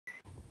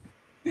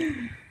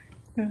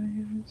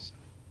Gosh.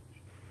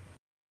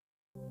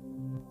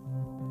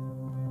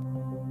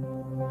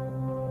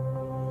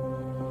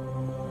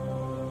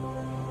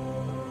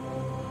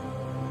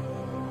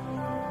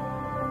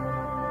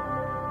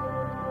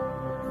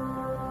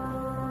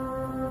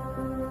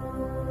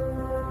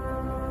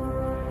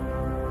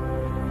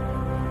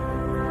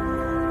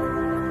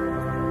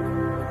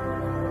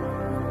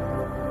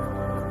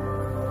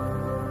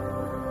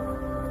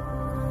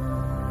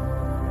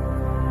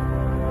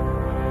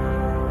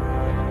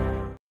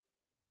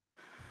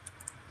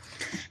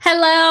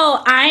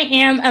 Hello, I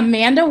am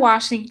Amanda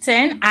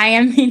Washington. I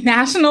am the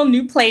National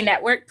New Play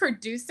Network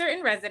producer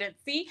in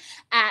residency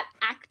at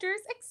Actors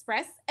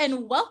Express,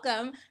 and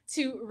welcome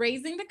to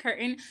Raising the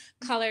Curtain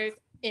Colors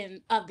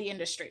of the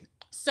Industry.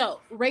 So,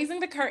 Raising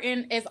the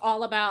Curtain is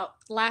all about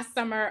last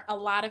summer, a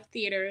lot of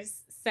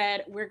theaters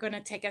said we're going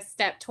to take a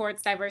step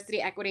towards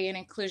diversity, equity, and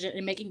inclusion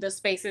and making those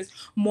spaces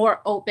more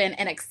open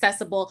and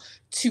accessible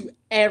to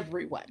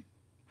everyone,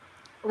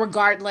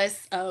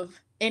 regardless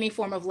of any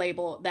form of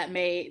label that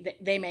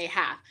they may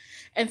have.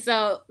 And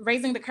so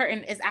Raising the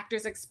Curtain is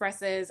Actors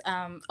Express's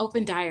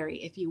open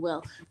diary, if you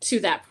will, to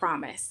that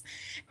promise.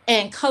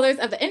 And Colors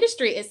of the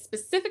Industry is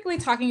specifically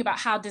talking about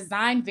how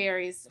design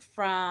varies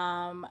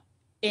from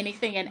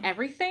anything and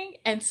everything.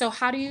 And so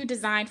how do you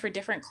design for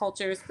different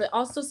cultures, but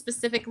also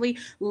specifically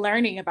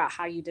learning about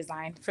how you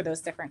design for those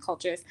different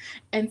cultures.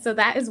 And so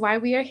that is why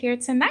we are here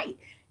tonight.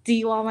 Do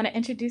you all want to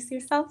introduce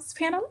yourselves,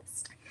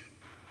 panelists?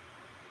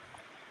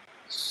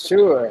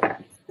 Sure.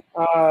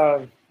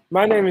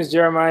 My name is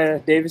Jeremiah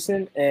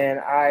Davison, and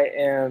I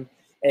am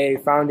a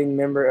founding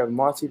member of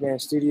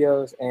Multiband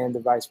Studios and the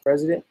vice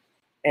president,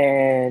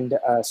 and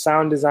a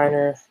sound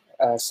designer,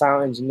 a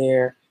sound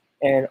engineer,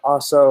 and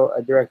also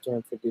a director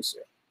and producer.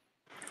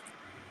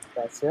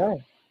 That's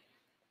right.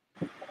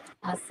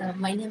 Awesome.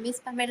 My name is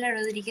Pamela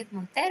Rodriguez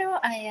Montero.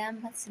 I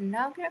am a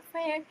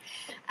scenographer,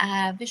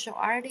 a visual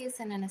artist,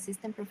 and an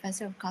assistant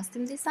professor of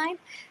costume design.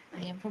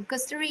 I am from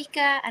Costa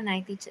Rica, and I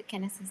teach at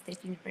Kansas State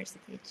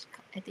University.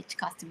 I teach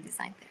costume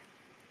design there.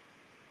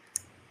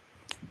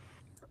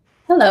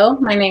 Hello,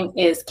 my name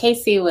is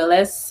Casey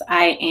Willis.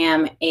 I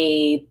am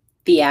a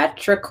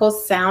theatrical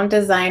sound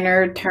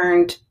designer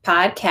turned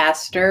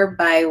podcaster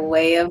by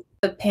way of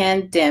the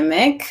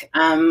pandemic.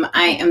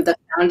 I am the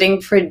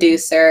founding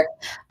producer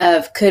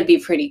of Could Be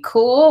Pretty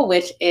Cool,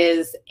 which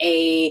is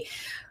a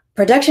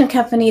production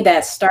company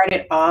that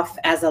started off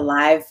as a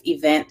live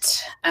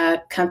event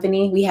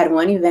company. We had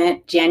one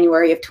event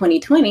January of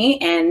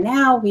 2020, and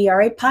now we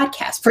are a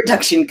podcast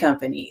production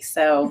company.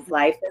 So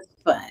life is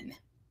fun.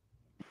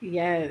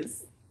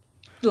 Yes.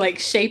 Like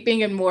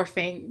shaping and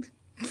morphing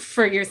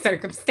for your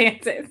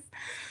circumstances.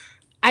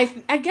 I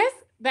guess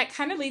that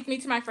kind of leads me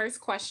to my first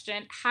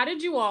question. How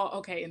did you all,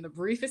 okay, in the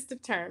briefest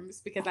of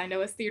terms, because I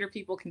know as theater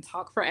people can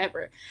talk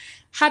forever,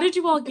 how did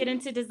you all get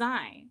into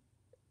design?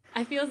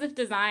 I feel as if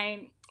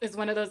design is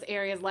one of those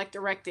areas like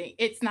directing.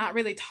 It's not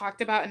really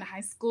talked about in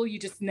high school. You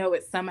just know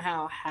it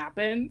somehow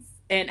happens.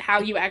 And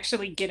how you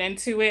actually get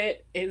into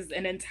it is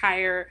an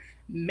entire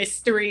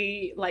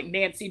mystery, like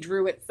Nancy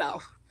Drew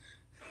itself.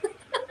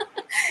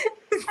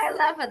 I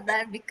laugh at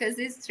that because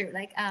it's true.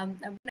 Like, I'm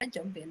gonna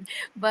jump in,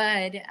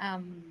 but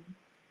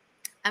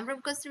I'm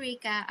from Costa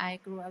Rica. I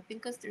grew up in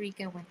Costa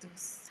Rica, went to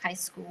high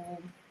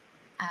school,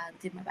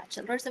 did my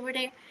bachelor's over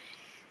there.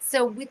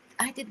 So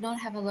I did not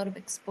have a lot of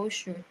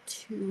exposure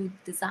to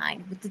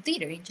design with the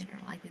theater in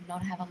general. I did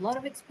not have a lot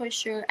of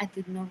exposure. I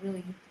did not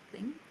really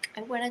think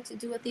I wanted to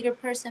do a theater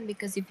person,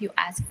 because if you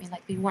ask me,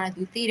 like, do you want to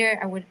do theater?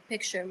 I would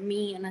picture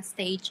me on a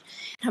stage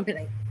and I'll be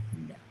like,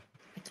 no,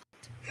 I don't.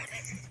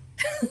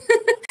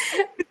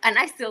 And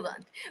I still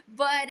don't.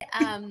 But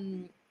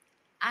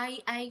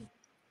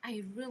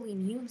I really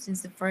knew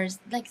since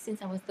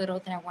since I was little,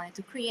 that I wanted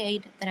to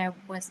create, that I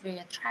was very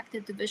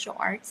attracted to visual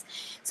arts.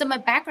 So my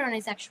background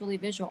is actually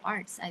visual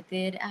arts. I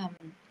did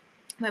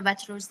my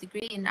bachelor's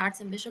degree in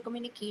arts and visual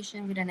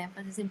communication with an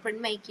emphasis in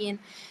printmaking.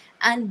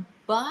 And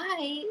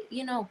by,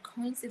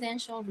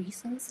 coincidental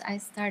reasons, I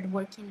started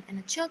working in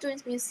a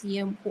children's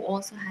museum who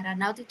also had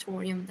an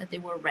auditorium that they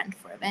were rent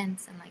for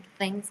events and like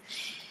things.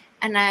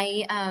 And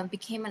I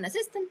became an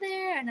assistant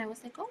there, and I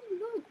was like, oh,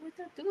 look what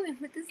they're doing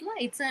with these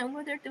lights and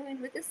what they're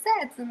doing with the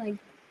sets. And like,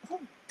 oh,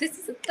 this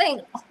is a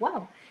thing. Oh,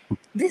 wow,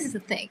 this is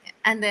a thing.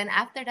 And then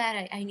after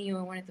that, I knew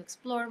I wanted to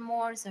explore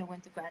more. So I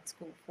went to grad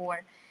school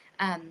for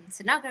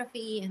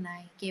scenography, and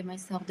I gave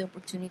myself the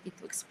opportunity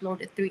to explore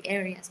the 3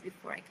 areas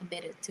before I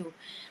committed to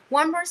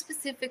one more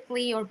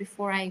specifically, or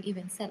before I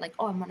even said like,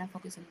 oh, I'm going to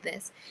focus on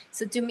this.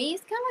 So to me,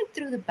 it's kind of like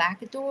through the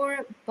back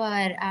door,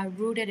 but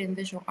rooted in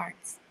visual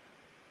arts.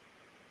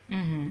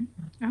 Mm-hmm.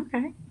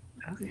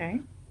 Okay.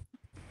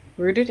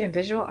 Rooted in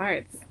visual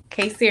arts.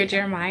 Casey or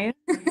Jeremiah?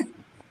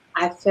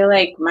 I feel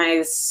like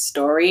my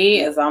story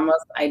is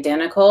almost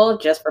identical,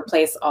 just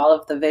replace all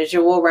of the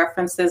visual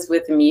references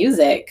with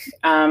music.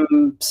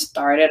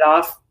 Started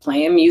off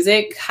playing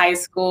music, high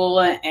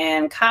school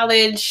and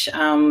college,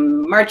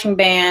 marching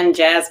band,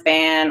 jazz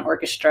band,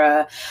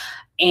 orchestra.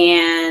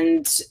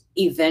 And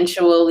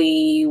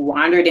eventually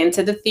wandered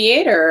into the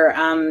theater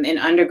in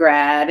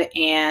undergrad,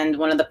 and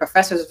one of the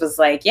professors was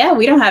like, yeah,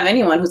 we don't have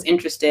anyone who's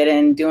interested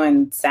in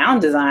doing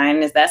sound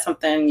design. Is that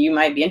something you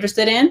might be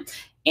interested in?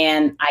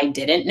 And I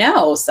didn't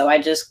know, so I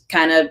just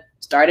kind of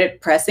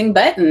started pressing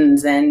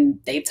buttons, and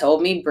they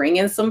told me bring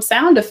in some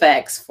sound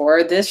effects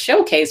for this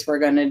showcase we're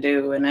going to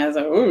do. And I was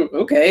like, oh,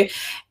 okay.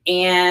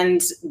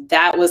 And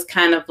that was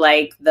kind of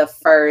like the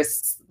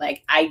first,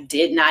 like, I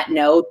did not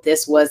know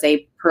this was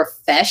a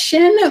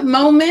profession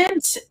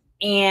moment.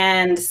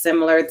 And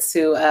similar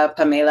to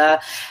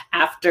Pamela,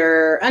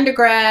 after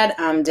undergrad,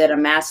 did a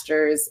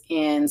master's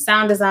in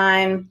sound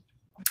design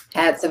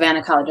at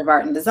Savannah College of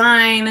Art and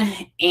Design,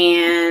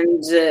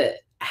 and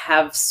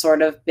have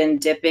sort of been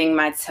dipping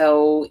my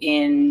toe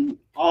in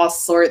all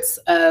sorts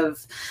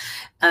of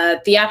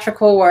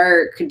theatrical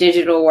work,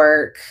 digital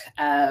work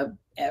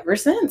ever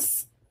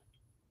since.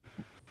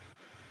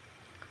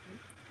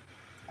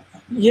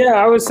 Yeah,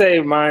 I would say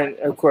mine,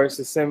 of course,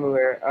 is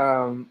similar.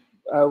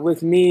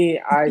 With me,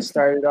 I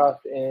started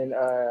off in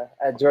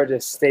at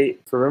Georgia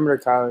State Perimeter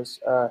College,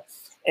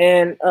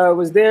 and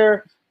was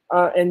there,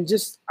 and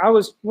just I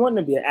was wanting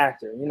to be an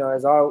actor. You know,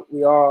 as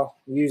we all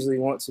usually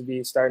want to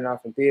be starting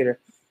off in theater,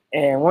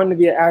 and wanting to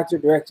be an actor,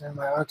 director. I'm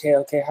like,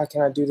 okay, how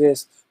can I do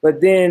this?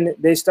 But then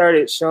they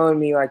started showing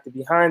me like the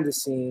behind the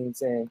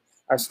scenes, and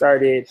I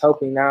started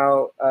helping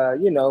out.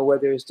 You know,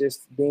 whether it's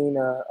just being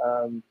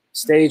a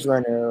stage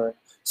runner or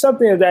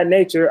something of that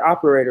nature,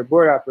 operator,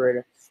 board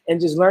operator,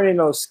 and just learning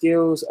those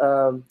skills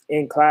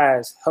in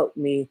class helped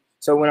me.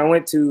 So when I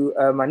went to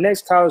my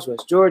next college,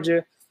 was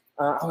Georgia,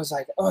 I was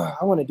like, oh,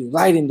 I want to do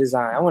lighting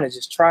design. I want to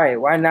just try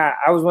it. Why not?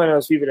 I was one of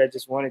those people that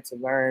just wanted to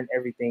learn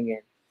everything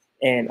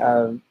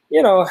and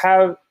you know,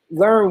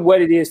 learn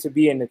what it is to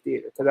be in the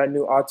theater, because I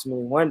knew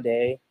ultimately one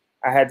day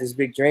I had this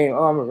big dream.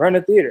 Oh, I'm gonna run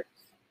a theater.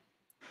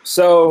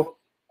 So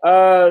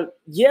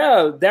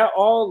yeah, that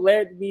all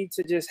led me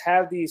to just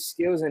have these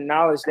skills and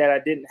knowledge that I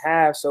didn't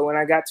have. So when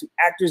I got to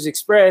Actors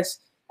Express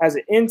as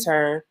an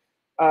intern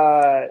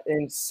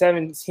in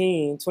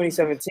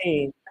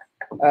 2017,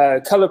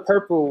 Color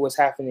Purple was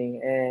happening,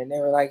 and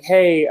they were like,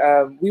 hey,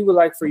 we would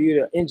like for you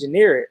to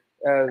engineer it.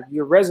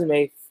 Your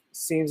resume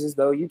seems as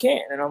though you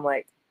can. And I'm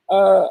like,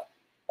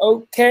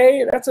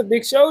 okay, that's a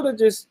big show to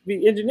just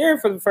be engineering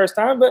for the first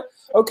time, but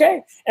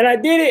okay. And I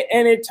did it,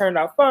 and it turned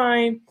out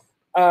fine.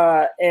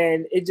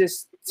 And it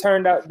just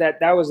turned out that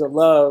that was a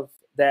love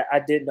that I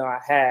didn't know I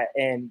had.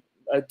 And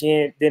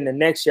again, then the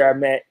next year I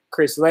met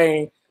Chris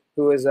Lane,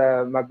 who is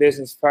my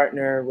business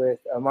partner with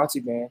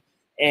Multiband.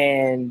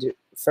 And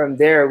from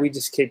there, we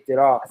just kicked it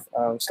off.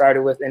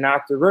 Started with an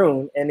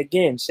octoroon. And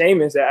again,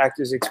 Seamus at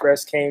Actors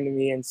Express came to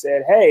me and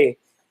said, hey,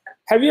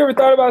 have you ever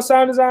thought about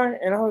sound design?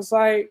 And I was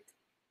like,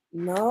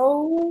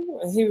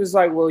 no. And he was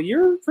like, well,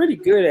 you're pretty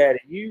good at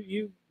it.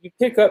 You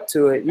pick up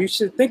to it. You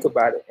should think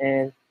about it.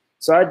 And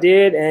so I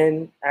did,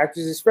 and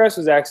Actors Express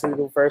was actually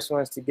the first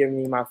ones to give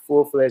me my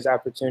full-fledged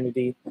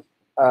opportunity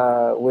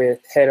with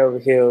Head Over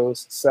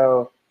Heels.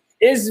 So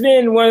it's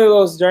been one of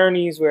those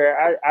journeys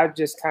where I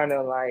just kind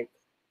of like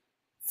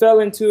fell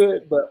into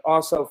it, but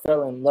also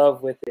fell in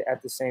love with it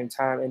at the same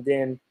time. And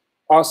then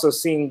also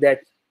seeing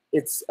that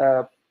it's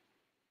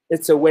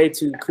a way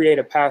to create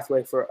a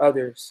pathway for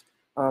others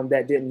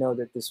that didn't know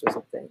that this was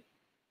a thing,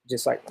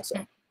 just like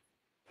myself.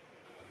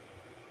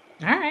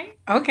 All right.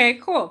 Okay,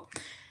 cool.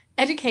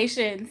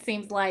 Education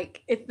seems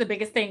like it's the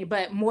biggest thing,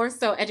 but more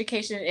so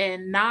education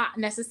in not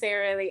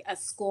necessarily a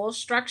school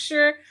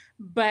structure,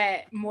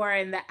 but more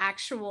in the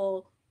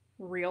actual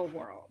real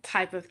world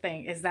type of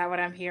thing. Is that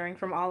what I'm hearing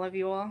from all of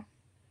you all?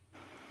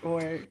 Or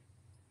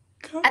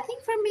I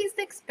think for me it's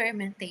the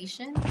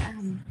experimentation.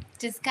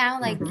 Just kind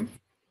of like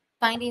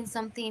finding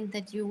something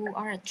that you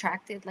are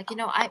attracted. Like,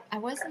 I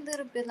was a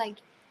little bit like,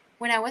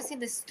 when I was in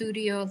the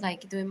studio,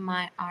 like doing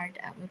my art,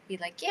 I would be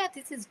like, yeah,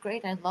 this is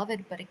great. I love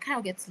it. But it kind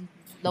of gets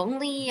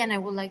lonely, and I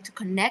would like to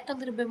connect a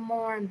little bit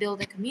more and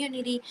build a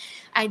community.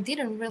 I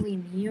didn't really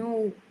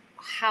knew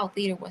how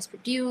theater was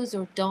produced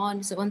or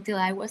done. So until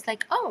I was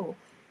like, oh,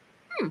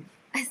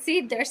 I see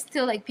there's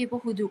still like people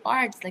who do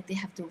arts, like they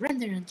have to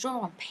render and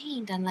draw and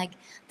paint and like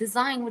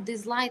design with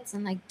these lights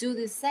and like do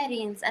these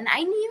settings. And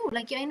I knew,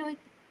 like, I know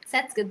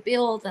sets get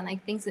built and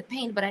like things get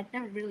paint, but I'd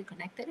never really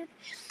connected it.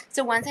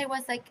 So once I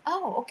was like,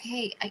 oh,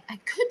 okay, I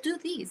could do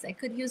these. I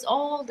could use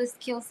all the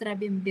skills that I've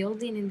been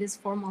building in this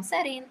formal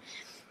setting,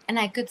 and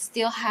I could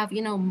still have,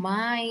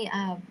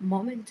 my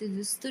moment to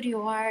do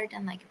studio art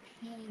and like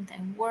paint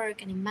and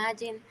work and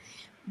imagine,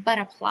 but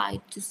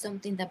applied to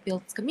something that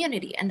builds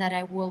community, and that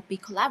I will be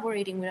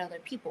collaborating with other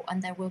people,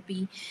 and that will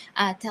be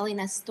telling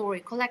a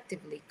story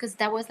collectively. Because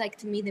that was like,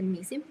 to me, the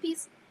missing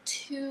piece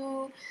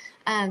to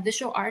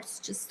visual arts,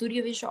 just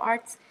studio visual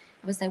arts.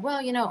 I was like,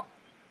 well,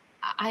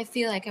 I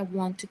feel like I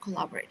want to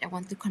collaborate. I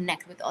want to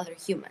connect with other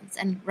humans.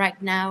 And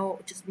right now,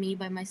 just me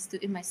by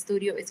in my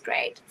studio is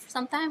great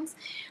sometimes,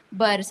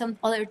 but some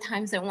other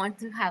times I want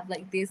to have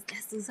like this,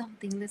 let's do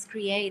something, let's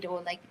create,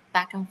 or like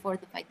back and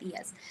forth of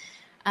ideas.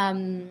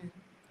 Um,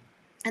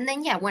 And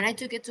then, yeah, when I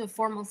took it to a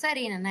formal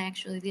setting and I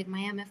actually did my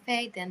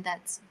MFA, then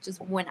that's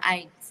just when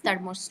I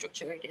started more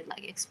structured,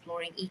 like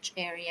exploring each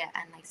area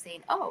and like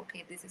saying, oh,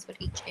 okay, this is what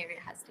each area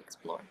has to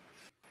explore.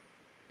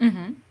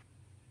 Mm-hmm.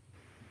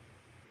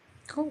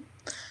 Cool.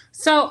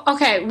 So,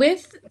 okay,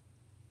 with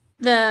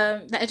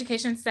the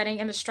education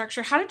setting and the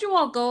structure, how did you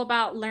all go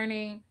about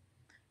learning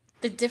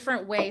the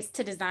different ways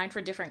to design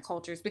for different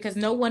cultures? Because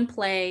no one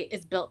play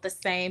is built the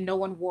same, no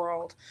one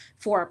world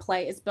for a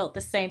play is built the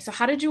same. So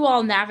how did you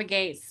all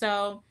navigate?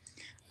 So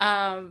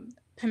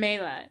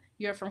Pamela,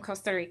 you're from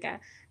Costa Rica,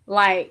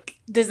 like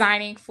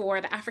designing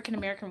for the African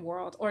American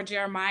world, or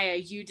Jeremiah,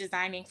 you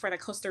designing for the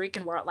Costa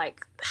Rican world.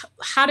 Like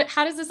how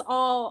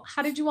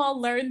did you all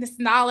learn this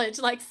knowledge?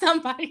 Like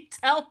somebody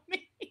tell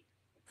me.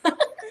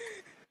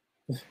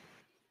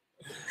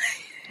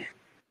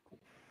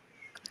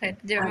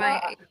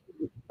 Jeremiah.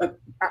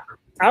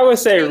 I would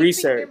say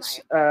research.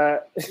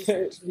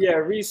 Yeah,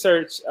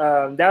 research.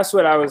 That's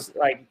what I was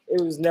like. It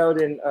was nailed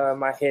in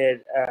my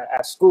head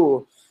at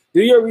school.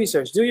 Do your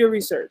research. Do your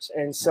research.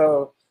 And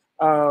so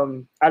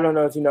I don't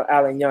know if you know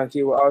Alan Young.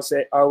 He would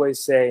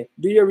always say,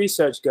 "Do your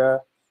research,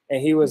 girl."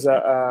 And he was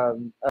a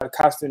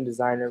costume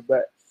designer,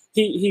 but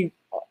they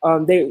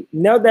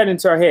nailed that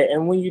into our head.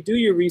 And when you do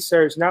your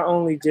research, not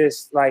only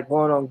just like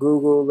going on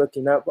Google,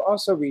 looking up, but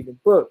also reading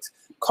books,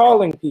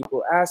 calling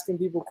people, asking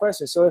people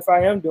questions. So if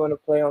I am doing a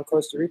play on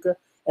Costa Rica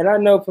and I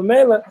know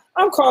Pamela,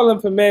 I'm calling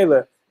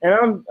Pamela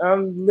and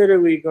I'm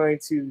literally going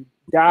to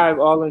dive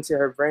all into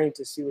her brain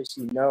to see what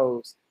she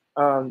knows.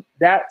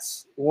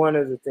 That's one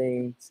of the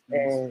things.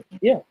 And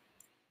yeah.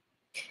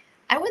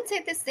 I would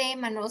say the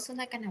same, and also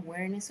like an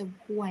awareness of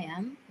who I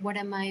am. What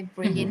am I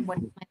bringing? What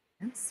is my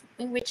lens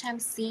in which I'm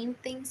seeing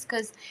things?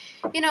 Because,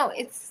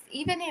 it's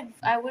even if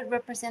I would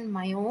represent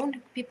my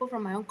own people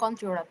from my own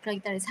country or a play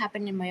that is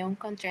happening in my own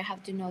country, I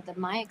have to know that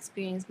my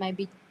experience might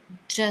be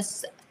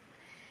just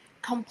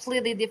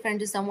completely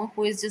different to someone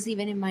who is just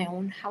even in my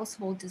own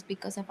household, just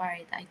because of our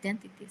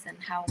identities and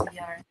how we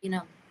are,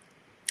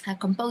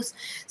 composed.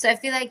 So I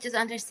feel like just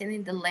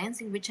understanding the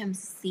lens in which I'm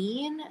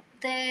seeing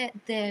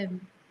the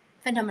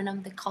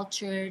phenomenon, the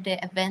culture,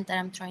 the event that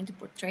I'm trying to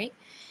portray.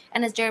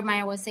 And as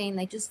Jeremiah was saying,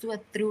 like just do a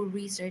through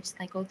research,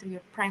 like go through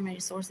your primary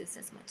sources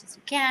as much as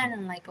you can,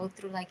 and like go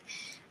through like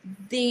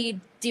the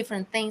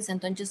different things,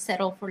 and don't just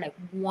settle for like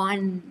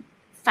one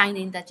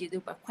finding that you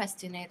do, but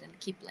question it and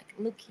keep like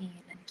looking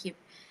and keep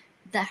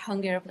that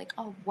hunger of like,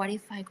 oh, what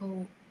if I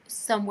go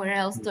somewhere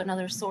else to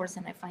another source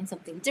and I find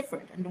something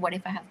different? And what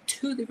if I have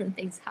two different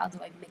things? How do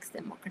I mix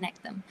them or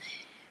connect them?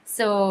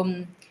 So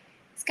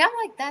it's kind of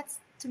like that's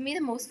to me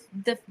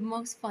the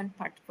most fun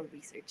part for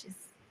research is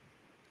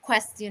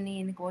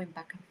questioning, going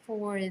back and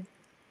forth,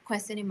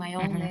 questioning my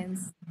own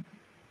lens,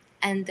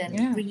 and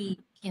then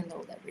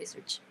rekindle that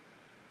research.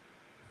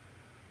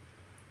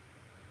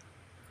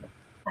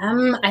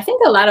 I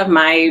think a lot of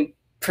my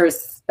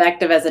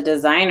perspective as a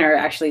designer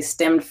actually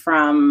stemmed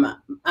from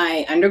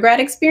my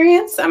undergrad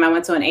experience. I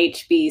went to an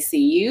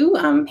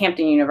HBCU,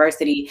 Hampton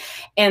University.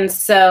 And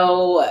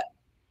so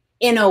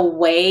in a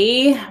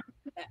way,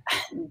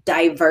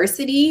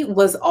 diversity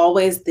was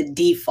always the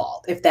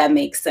default, if that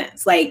makes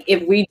sense. Like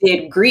if we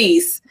did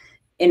Grease,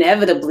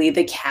 inevitably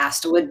the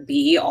cast would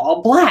be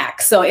all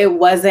Black. So it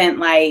wasn't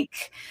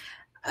like,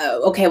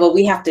 okay, well,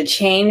 we have to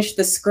change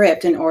the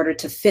script in order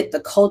to fit the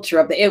culture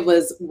of it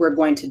was, we're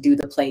going to do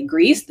the play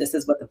Grease. This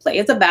is what the play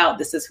is about.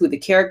 This is who the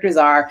characters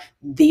are.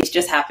 These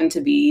just happen to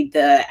be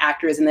the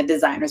actors and the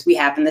designers we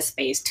have in the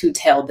space to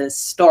tell this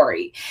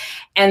story.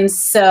 And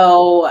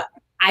so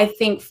I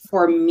think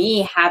for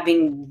me,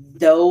 having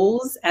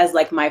those as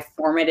like my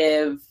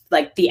formative,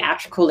 like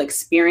theatrical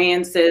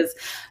experiences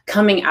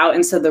coming out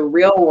into the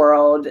real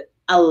world,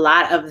 a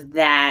lot of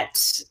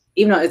that,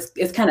 even though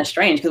it's kind of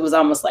strange because it was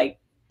almost like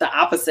the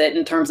opposite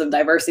in terms of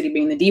diversity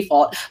being the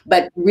default,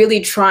 but really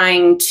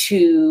trying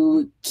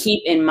to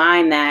keep in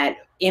mind that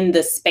in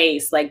the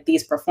space, like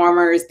these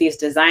performers, these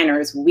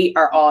designers, we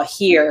are all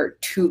here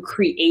to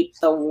create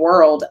the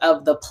world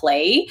of the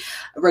play,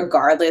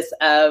 regardless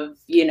of,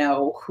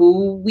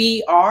 who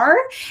we are.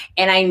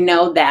 And I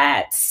know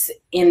that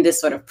in this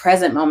sort of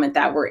present moment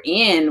that we're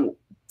in,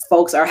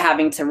 folks are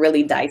having to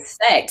really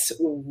dissect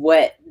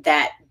what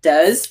that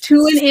does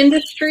to an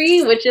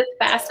industry, which is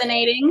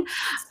fascinating.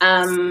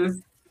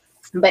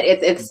 But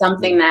it's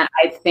something that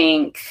I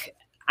think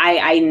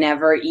I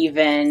never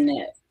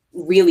even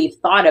really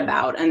thought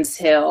about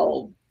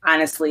until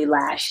honestly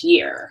last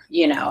year.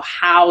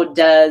 How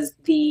does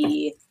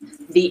the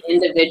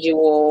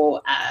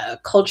individual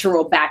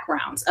cultural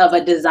backgrounds of a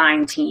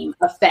design team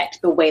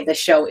affect the way the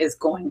show is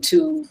going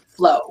to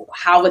flow?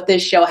 How would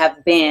this show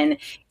have been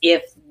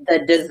if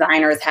the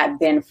designers had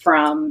been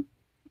from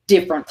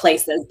different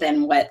places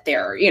than what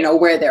they're,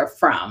 where they're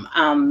from?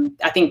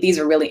 I think these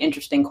are really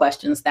interesting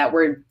questions that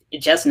we're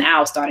just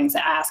now starting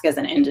to ask as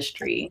an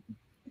industry.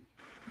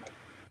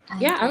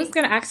 Yeah, I was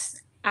going to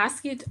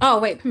ask you. Oh,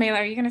 wait, Pamela,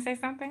 are you going to say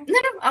something? No,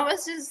 I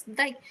was just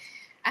like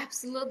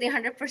absolutely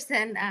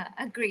 100%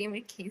 agreeing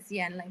with Casey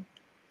and like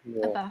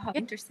about how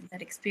interesting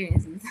that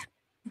experience is.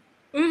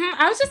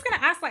 I was just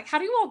gonna ask, like, how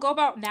do you all go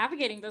about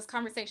navigating those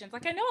conversations?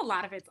 Like, I know a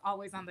lot of it's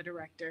always on the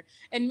director,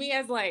 and me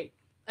as like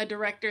a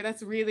director,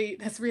 that's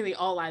really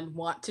all I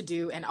want to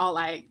do and all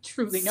I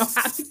truly know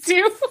how to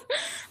do.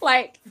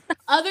 Like,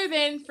 other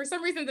than for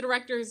some reason the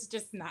director is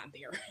just not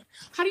there.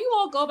 How do you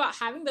all go about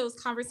having those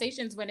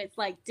conversations when it's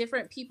like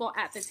different people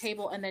at the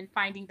table and then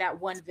finding that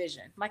one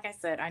vision? Like I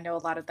said, I know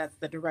a lot of that's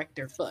the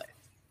director, but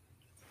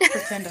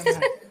pretend I'm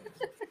not.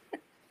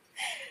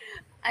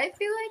 I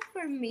feel like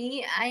for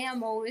me, I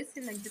am always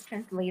in like the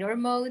translator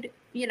mode.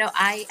 You know,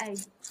 I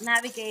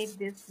navigate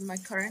this my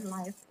current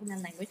life in a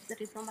language that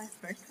is not my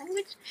first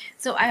language.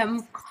 So I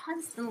am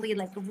constantly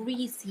like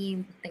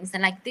re-seeing things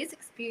and like this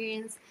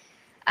experience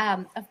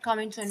of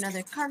coming to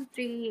another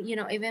country, you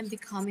know, even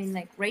becoming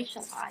like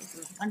racialized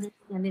and like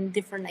understanding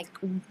different like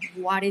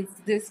what is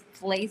this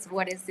place,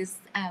 what is this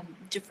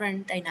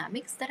different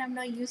dynamics that I'm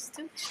not used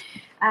to,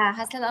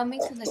 has allowed me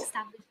to like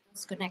establish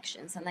those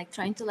connections and like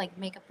trying to like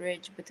make a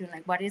bridge between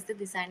like what is the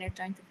designer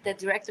trying to, the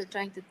director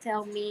trying to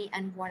tell me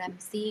and what I'm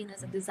seeing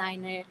as a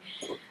designer.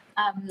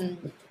 um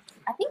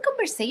I think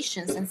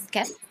conversations and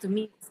sketches, to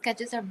me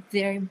sketches are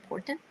very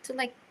important to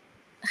like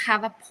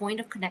have a point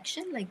of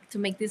connection, like to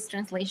make this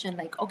translation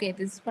like, okay,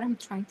 this is what I'm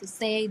trying to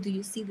say, do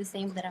you see the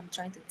same that I'm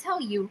trying to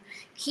tell you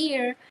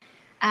here?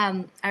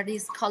 Are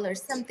these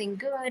colors something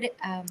good?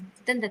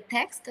 Then the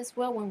text as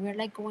well, when we're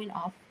like going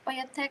off by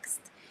a text,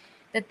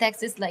 the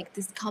text is like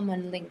this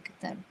common link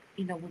that,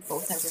 you know, we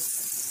both are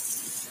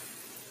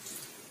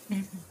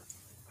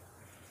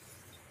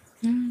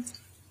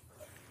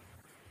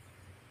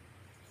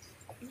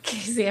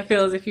Casey, I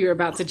feel as if you were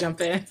about to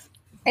jump in.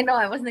 I know,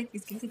 I was like,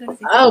 is Casey gonna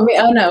say Oh, me,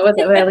 oh no, was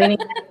it really?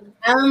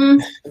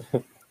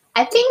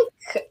 I think,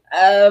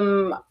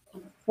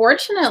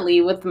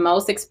 fortunately, with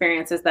most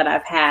experiences that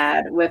I've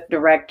had with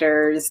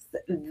directors,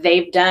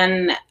 they've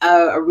done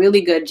a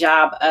really good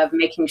job of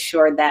making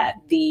sure that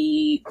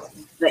the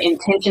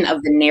intention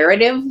of the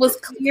narrative was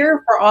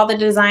clear for all the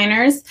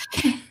designers.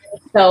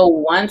 So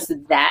once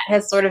that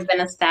has sort of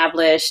been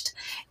established,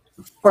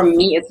 for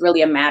me, it's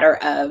really a matter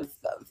of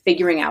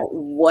figuring out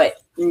what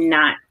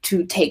not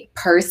to take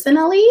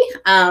personally.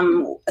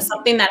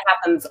 Something that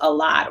happens a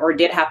lot, or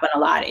did happen a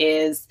lot,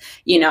 is,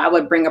 you know, I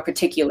would bring a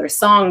particular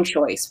song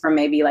choice for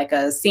maybe like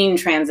a scene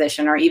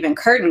transition or even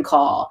curtain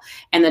call,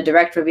 and the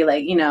director would be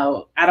like, you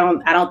know, I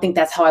don't think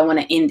that's how I want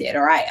to end it,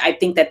 or I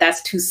think that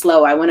that's too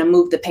slow. I want to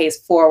move the pace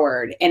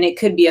forward, and it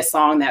could be a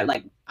song that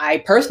like I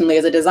personally,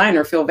 as a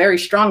designer, feel very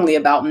strongly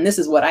about, and this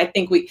is what I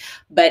think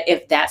but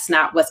if that's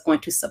not what's going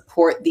to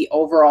support the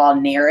overall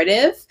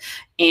narrative,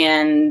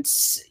 and,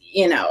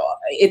 you know,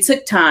 it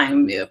took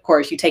time, of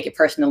course, you take it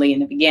personally in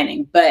the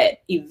beginning, but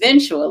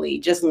eventually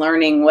just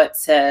learning what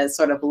to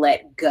sort of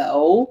let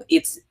go.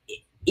 It's,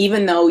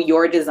 even though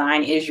your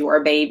design is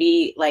your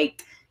baby,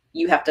 like,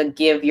 you have to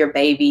give your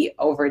baby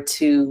over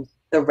to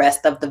the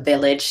rest of the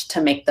village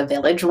to make the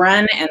village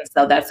run. And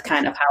so that's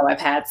kind of how I've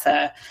had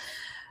to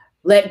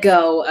let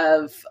go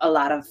of a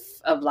lot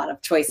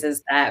of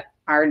choices that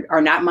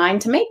are not mine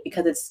to make,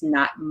 because it's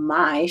not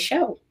my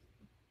show.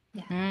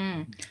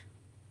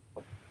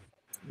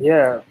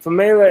 Yeah,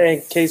 Pamela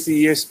and Casey,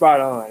 you're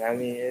spot on. I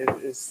mean,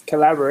 it's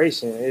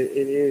collaboration. It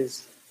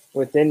is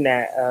within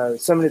that.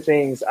 Some of the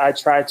things I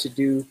tried to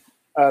do,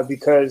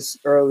 because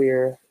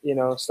earlier, you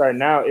know,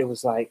 starting out, it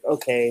was like,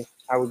 okay,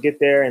 I would get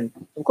there, and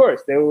of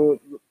course they would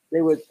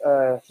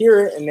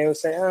hear it and they would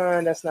say,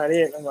 that's not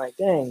it. And I'm like,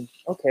 dang,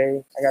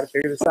 okay, I got to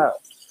figure this out.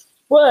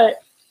 But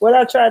what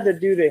I tried to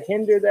do to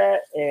hinder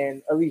that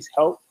and at least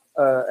help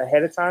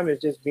ahead of time is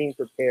just being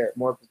prepared,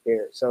 more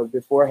prepared. So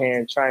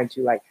beforehand, trying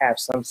to like have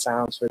some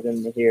sounds for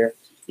them to hear,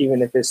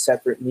 even if it's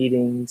separate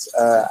meetings.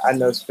 I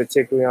know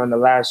particularly on the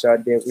last show I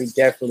did, we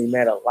definitely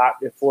met a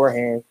lot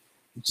beforehand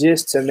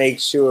just to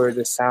make sure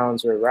the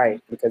sounds were right,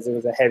 because it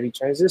was a heavy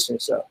transition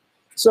show.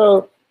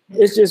 So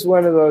it's just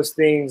one of those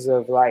things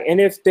of like, and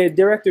if the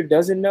director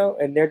doesn't know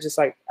and they're just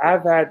like,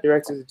 I've had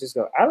directors that just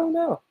go, I don't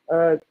know,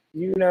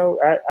 you know,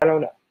 I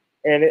don't know.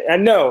 And I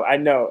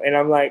know. And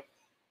I'm like,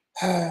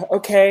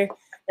 okay.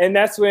 And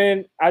that's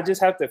when I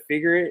just have to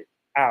figure it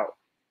out.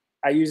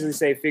 I usually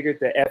say figure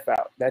the F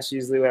out. That's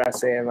usually what I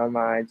say in my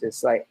mind.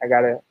 Just like, I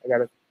gotta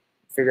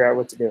figure out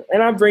what to do.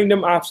 And I bring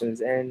them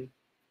options, and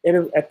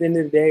at the end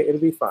of the day,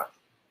 it'll be fine.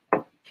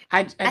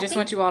 I just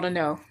want you all to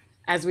know,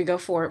 as we go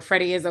forward,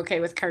 Freddie is okay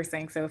with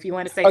cursing. So if you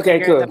want to say okay,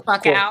 figure cool, it the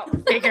fuck cool.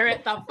 out, figure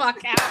it the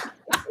fuck out.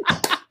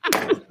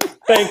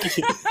 Thank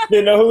you.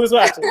 Didn't know who was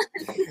watching.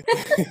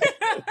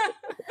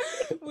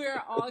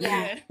 We're all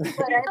good.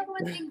 But I love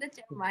one thing that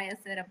Jeremiah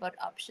said about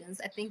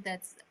options. I think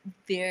that's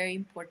very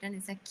important.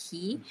 It's a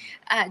key.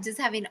 Just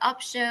having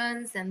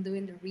options and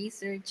doing the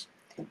research.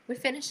 We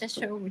finished a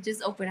show. We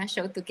just opened a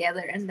show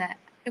together, and that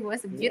it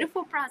was a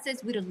beautiful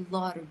process with a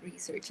lot of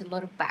research, a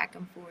lot of back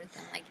and forth,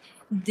 and like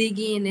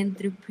digging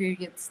into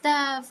period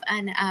stuff.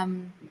 And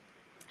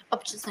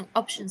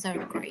options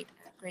are a great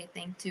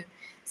thing to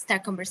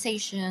start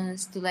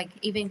conversations, to like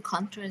even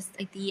contrast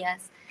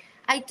ideas.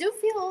 I do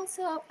feel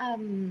also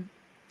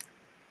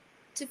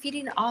to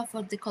feeding off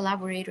of the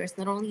collaborators,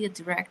 not only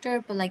the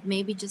director, but like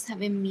maybe just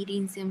having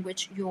meetings in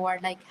which you're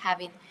like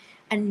having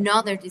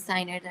another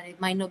designer that it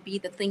might not be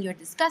the thing you're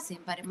discussing,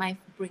 but it might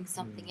bring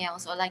something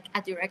else, or like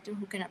a director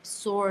who can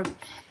absorb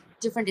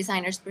different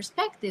designers'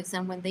 perspectives.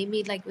 And when they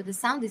meet like with the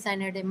sound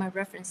designer, they might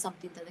reference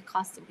something that the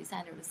costume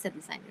designer or the set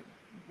designer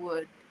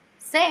would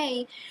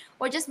say,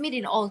 or just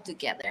meeting all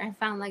together. I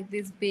found like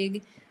these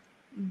big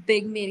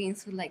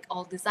meetings with like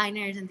all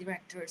designers and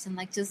directors and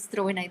like just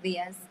throwing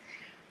ideas.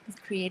 These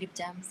creative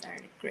jams are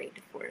great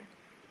for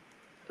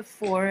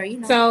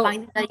finding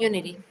that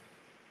unity.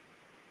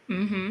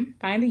 Find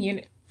the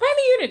unity. Find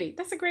the unity.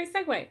 That's a great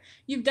segue.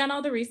 You've done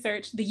all the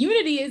research. The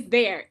unity is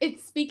there.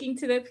 It's speaking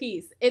to the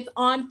piece. It's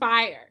on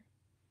fire.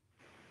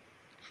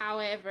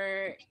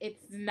 However,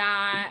 it's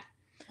not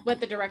what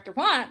the director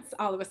wants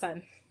all of a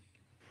sudden.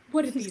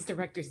 What did these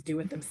directors do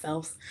with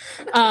themselves?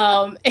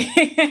 And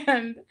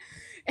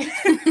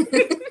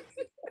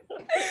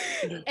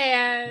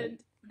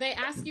they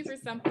ask you for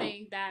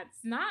something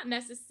that's not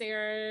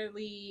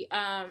necessarily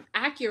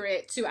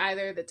accurate to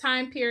either the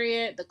time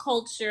period, the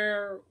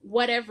culture,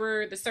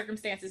 whatever the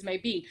circumstances may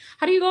be.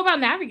 How do you go about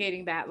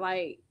navigating that?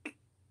 Like,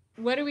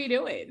 what are we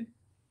doing?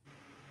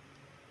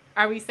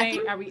 Are we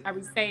saying are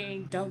we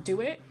saying don't do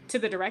it to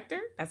the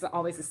director? That's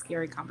always a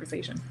scary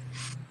conversation.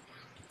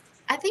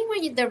 I think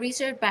when the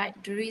research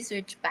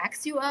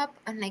backs you up,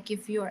 and like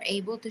if you are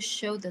able to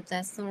show that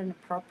that's not an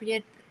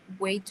appropriate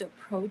way to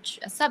approach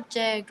a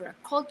subject or a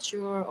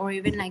culture, or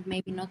even like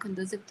maybe not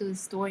conducive to the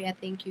story, I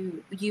think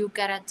you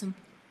gotta at some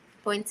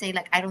point say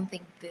like, I don't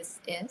think this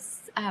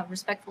is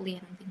respectfully, I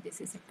don't think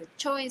this is a good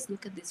choice.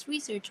 Look at this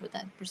research with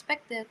that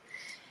perspective.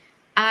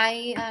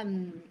 I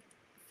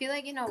feel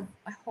like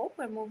I hope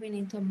we're moving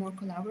into more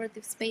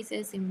collaborative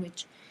spaces in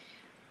which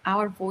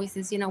our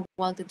voices,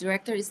 while the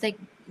director is like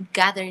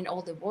gathering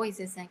all the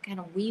voices and kind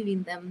of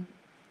weaving them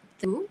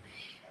through,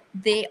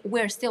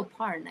 we're still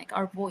part, like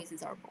our voice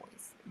is our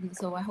voice. And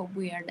so I hope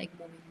we are like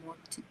moving more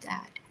to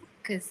that,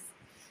 because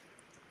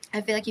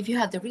I feel like if you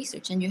have the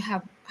research and you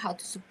have how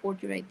to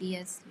support your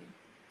ideas, you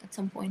at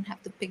some point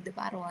have to pick the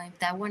battle. And if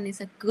that one is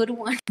a good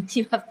one,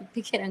 you have to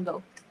pick it and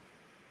go.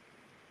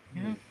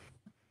 Yeah.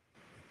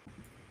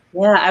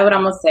 Yeah, I would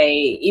almost say,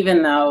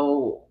 even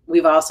though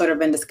we've all sort of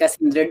been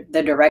discussing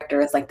the director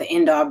as like the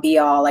end all be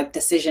all, like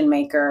decision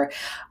maker,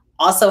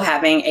 also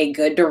having a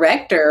good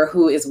director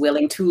who is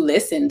willing to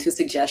listen to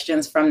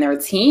suggestions from their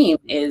team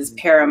is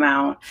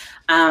paramount.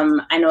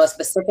 I know a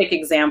specific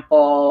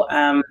example.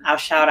 I'll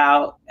shout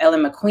out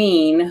Ellen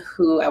McQueen,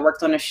 who I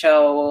worked on a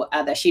show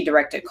that she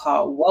directed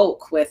called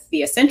Woke with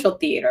the Essential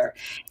Theater.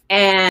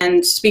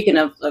 And speaking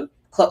of a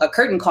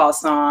curtain call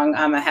song,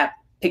 I have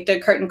picked a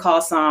curtain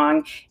call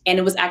song, and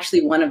it was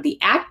actually one of the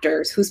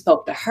actors who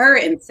spoke to her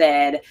and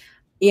said,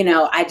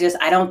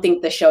 I don't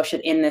think the show should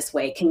end this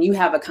way. Can you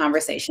have a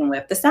conversation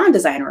with the sound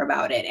designer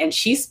about it? And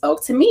she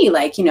spoke to me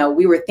like,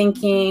 we were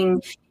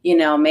thinking,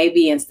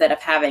 maybe instead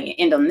of having an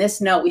end on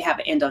this note, we have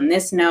an end on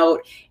this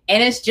note.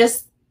 And it's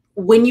just,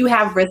 when you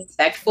have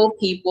respectful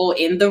people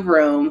in the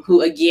room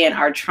who, again,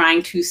 are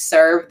trying to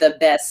serve the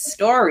best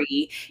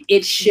story,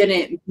 it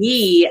shouldn't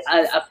be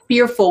a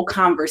fearful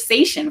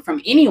conversation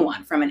from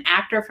anyone, from an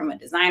actor, from a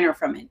designer,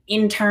 from an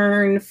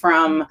intern,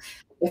 from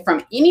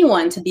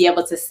anyone, to be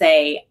able to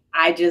say,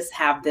 I just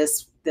have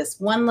this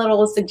one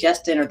little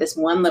suggestion or this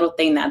one little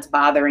thing that's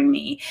bothering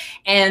me.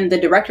 And the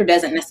director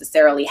doesn't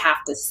necessarily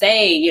have to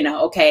say,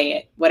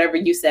 okay, whatever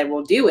you said,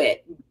 we'll do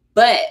it.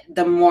 But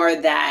the more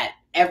that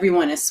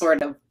everyone is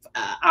sort of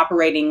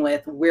operating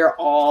with, we're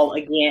all,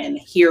 again,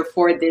 here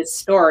for this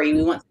story,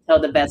 we want to tell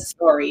the best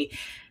story,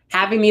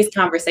 having these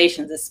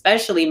conversations,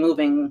 especially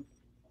moving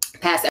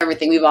past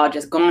everything we've all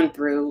just gone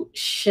through,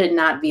 should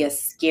not be a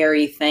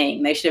scary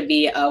thing. They should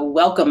be a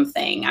welcome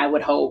thing, I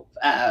would hope,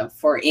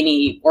 for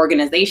any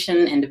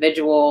organization,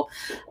 individual,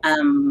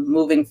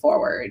 moving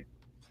forward.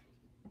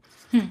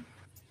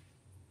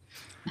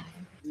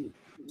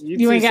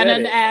 You ain't got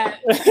nothing to add.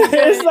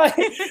 It's like,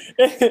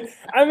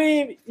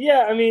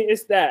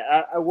 it's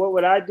that. What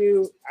would I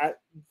do?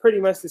 Pretty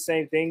much the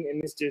same thing,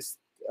 and it's just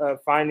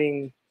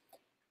finding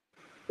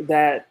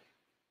that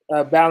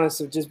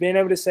balance of just being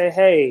able to say,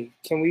 hey,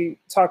 can we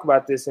talk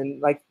about this?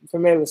 And like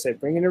Pamela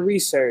said, bring in the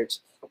research.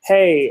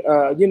 Hey,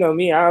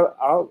 me,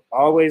 I'll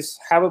always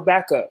have a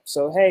backup.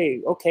 So,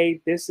 hey,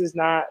 okay, this is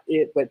not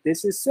it, but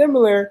this is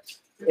similar.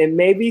 It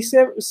may be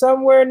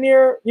somewhere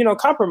near,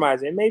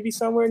 compromising. It may be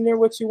somewhere near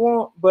what you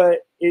want,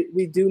 but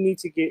we do need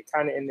to get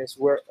kind of in this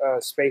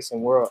space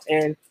and world.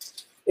 And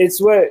it's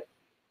what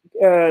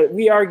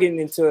we are getting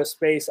into a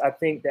space, I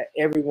think, that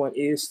everyone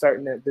is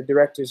the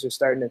directors are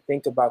starting to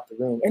think about the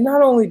room. And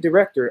not only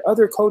director,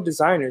 other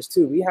co-designers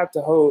too. We have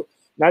to hold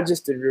not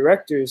just the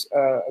directors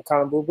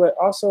accountable, but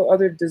also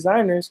other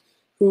designers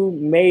who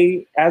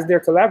may, as they're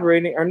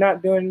collaborating, are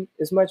not doing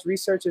as much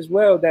research as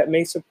well that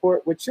may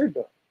support what you're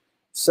doing.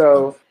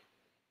 So,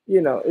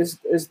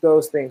 it's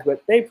those things,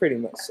 but they pretty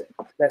much say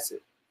that's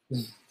it.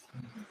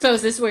 So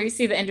is this where you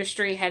see the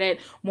industry headed,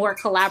 more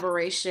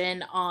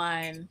collaboration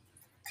on,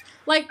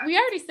 like, we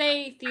already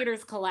say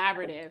theater's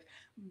collaborative,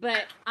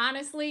 But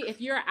honestly, if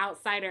you're an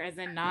outsider as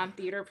a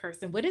non-theater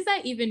person, what does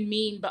that even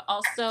mean? But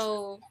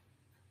also,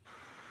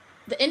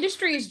 the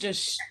industry is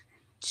just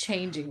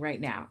changing right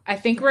now. I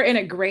think we're in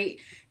a great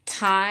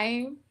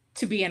time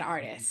to be an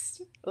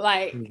artist.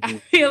 Like, I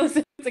feel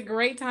it's a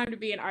great time to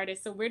be an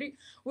artist. So where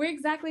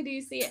exactly do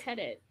you see it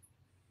headed?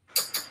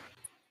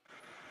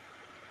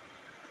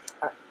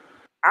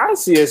 I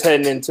see us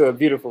heading into a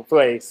beautiful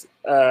place.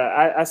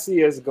 I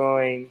see us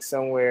going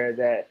somewhere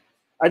that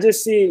I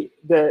just see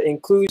the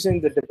inclusion,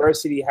 the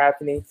diversity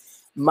happening.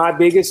 My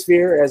biggest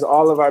fear, as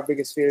all of our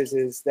biggest fears,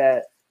 is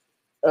that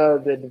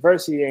the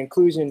diversity and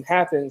inclusion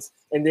happens,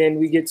 and then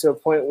we get to a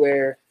point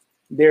where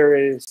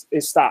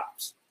it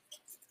stops.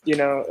 And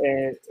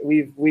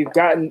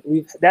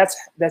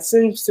that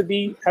seems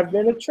to have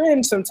been a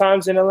trend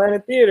sometimes in Atlanta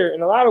theater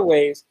in a lot of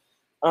ways.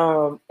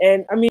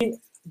 And I mean,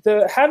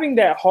 having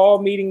that hall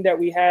meeting that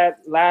we had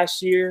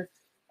last year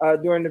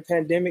during the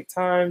pandemic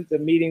time, the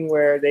meeting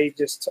where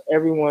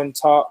everyone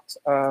talked,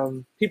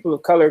 people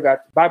of color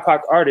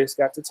BIPOC artists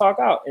got to talk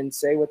out and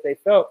say what they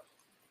felt,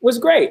 was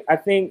great. I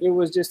think it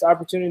was just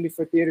opportunity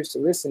for theaters to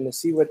listen, to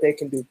see what they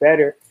can do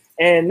better,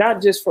 and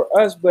not just for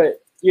us,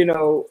 but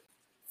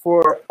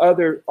for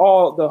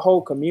the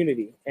whole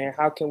community, and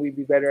how can we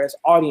be better as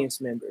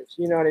audience members?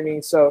 You know what I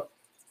mean? So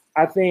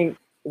I think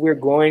we're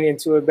going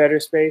into a better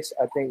space.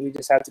 I think we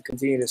just have to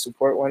continue to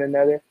support one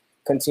another,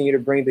 continue to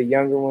bring the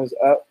younger ones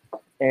up,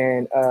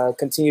 and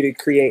continue to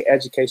create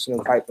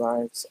educational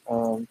pipelines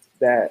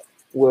that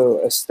will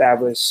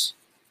establish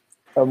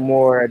a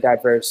more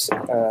diverse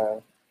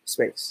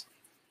space.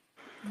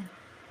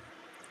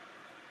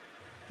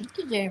 Thank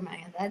you,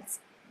 Jeremiah.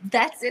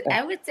 That's it.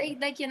 I would say,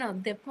 like,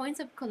 the points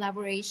of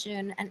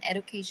collaboration and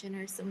education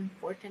are so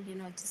important.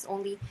 Just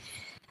only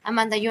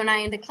Amanda, you and I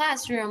in the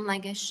classroom,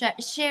 like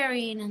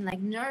sharing and like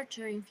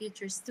nurturing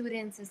future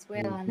students as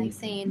well, and like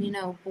saying,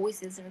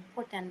 voices are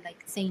important,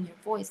 like saying your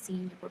voice,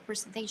 seeing your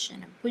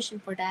representation, and pushing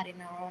for that in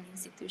our own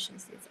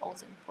institutions is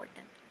also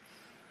important.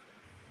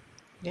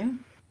 Yeah.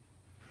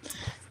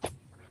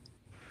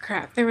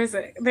 Crap, there was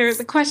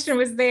a question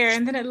was there,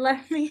 and then it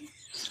left me.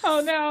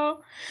 Oh no.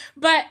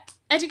 But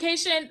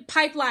education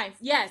pipelines,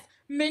 yes.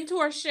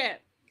 Mentorship.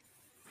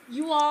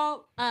 You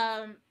all,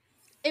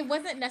 it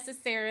wasn't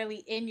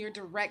necessarily in your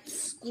direct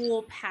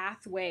school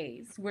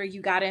pathways where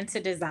you got into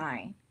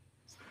design.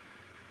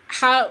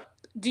 How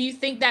do you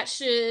think that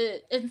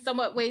should in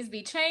somewhat ways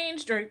be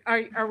changed, or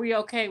are we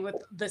okay with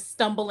the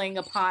stumbling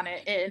upon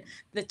it in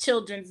the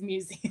children's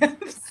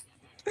museums?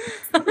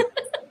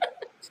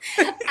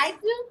 I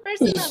do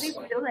personally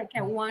feel like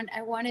I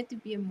want it to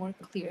be a more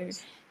clear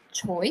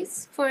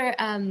choice for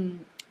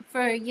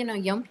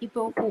young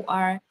people who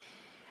are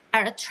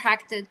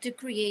attracted to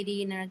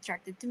creating and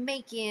attracted to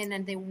making,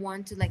 and they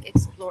want to like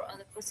explore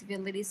other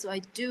possibilities. So I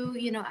do,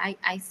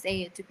 I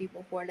say it to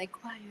people who are like,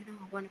 oh, I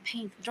want to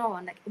paint, draw,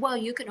 and like, well,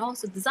 you can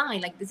also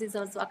design, like this is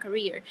also a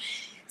career.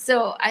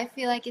 So I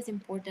feel like it's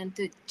important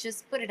to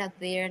just put it out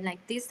there, and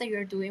like this that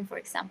you're doing, for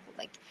example,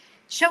 like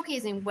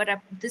showcasing what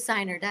a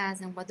designer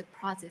does and what the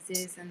process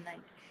is. And like,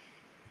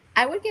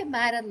 I would get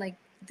mad at like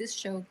this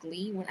show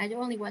Glee when I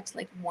only watched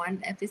like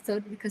one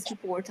episode because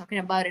people were talking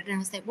about it, and I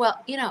was like,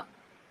 well,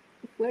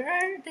 where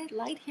are the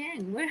light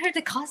hanging? Where are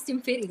the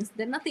costume fittings?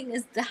 Then nothing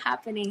is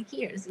happening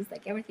here. It's just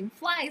like everything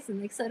flies,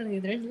 and like suddenly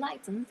there's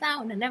lights and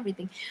sound and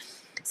everything.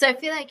 So I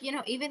feel like,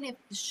 even if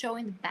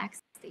showing the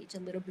backstage a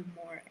little bit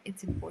more,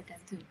 it's important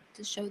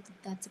to show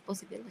that that's a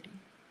possibility.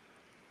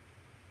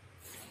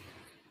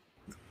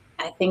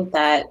 I think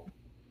that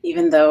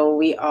even though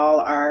we all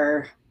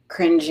are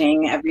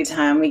cringing every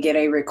time we get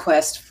a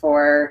request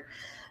for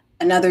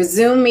another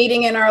Zoom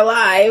meeting in our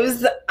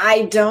lives,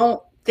 I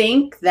don't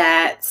think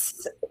that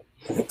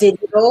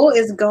digital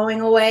is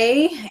going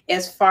away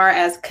as far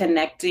as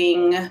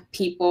connecting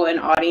people and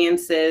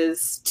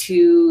audiences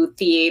to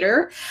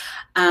theater.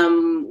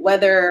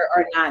 Whether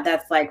or not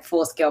that's like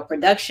full-scale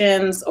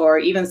productions, or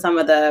even some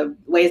of the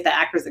ways that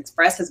Actors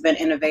Express has been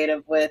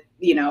innovative with,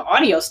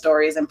 audio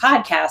stories and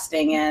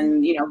podcasting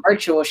and,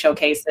 virtual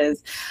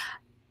showcases.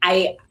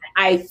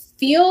 I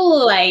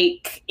feel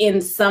like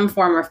in some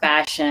form or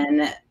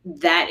fashion,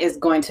 that is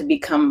going to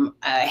become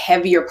a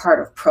heavier part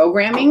of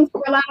programming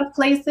for a lot of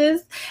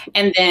places.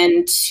 And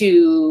then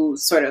to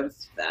sort of,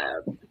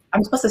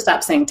 I'm supposed to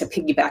stop saying to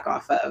piggyback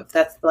off of.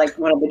 That's like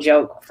one of the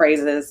joke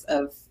phrases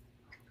of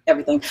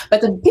everything.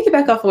 But to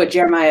piggyback off of what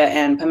Jeremiah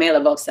and Pamela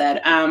both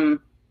said,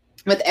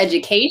 with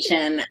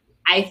education,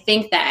 I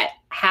think that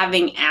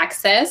having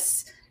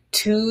access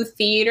to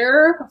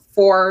theater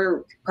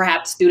for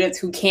perhaps students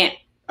who can't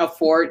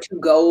afford to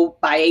go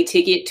buy a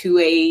ticket to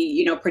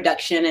a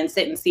production and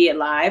sit and see it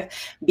live,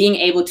 being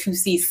able to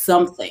see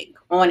something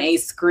on a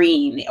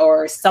screen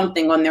or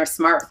something on their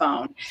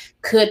smartphone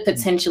could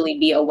potentially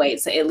be a way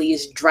to at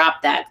least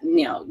drop that,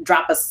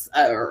 drop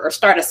or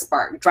start a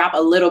spark, drop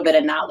a little bit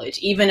of knowledge,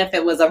 even if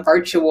it was a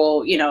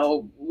virtual,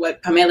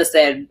 what Pamela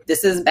said,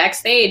 this is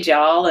backstage,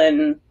 y'all,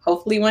 and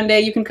hopefully one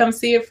day you can come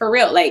see it for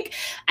real. Like,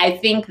 I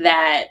think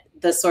that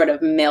the sort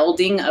of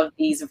melding of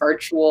these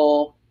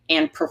virtual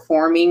and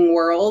performing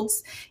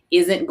worlds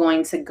isn't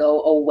going to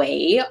go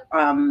away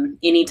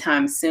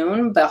anytime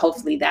soon, but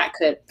hopefully that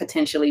could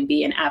potentially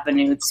be an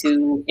avenue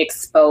to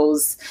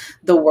expose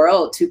the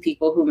world to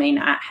people who may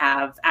not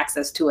have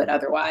access to it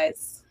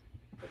otherwise.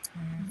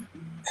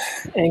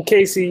 And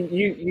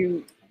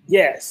Casey,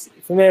 yes,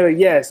 familiar,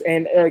 yes.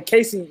 And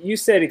Casey, you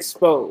said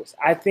expose.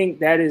 I think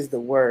that is the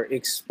word,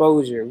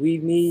 exposure. We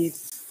need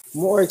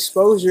more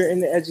exposure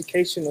in the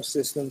educational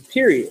system,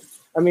 period.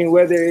 I mean,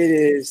 whether it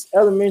is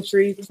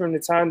elementary, from the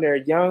time they're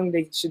young,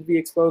 they should be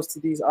exposed to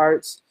these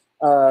arts,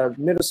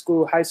 middle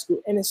school, high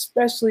school, and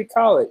especially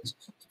college,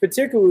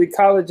 particularly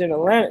colleges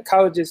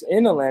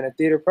in Atlanta,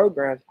 theater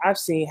programs, I've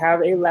seen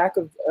have a lack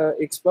of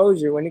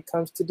exposure when it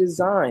comes to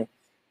design.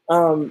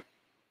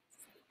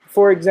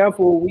 For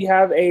example, we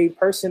have a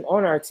person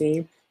on our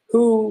team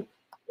who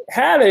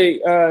had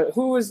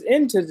who was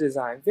into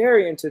design,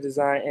 very into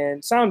design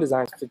and sound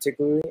design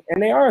particularly,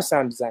 and they are a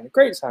sound designer,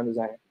 great sound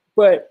designer,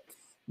 but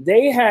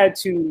they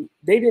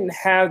didn't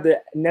have the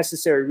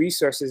necessary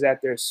resources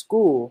at their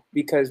school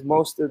because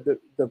most of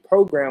the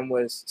program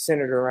was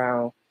centered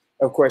around,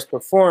 of course,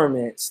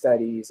 performance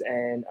studies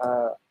and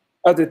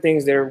other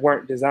things that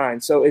weren't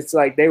designed. So it's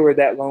like they were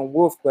that lone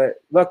wolf,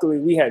 but luckily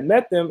we had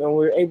met them and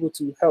we were able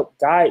to help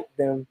guide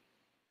them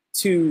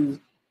to,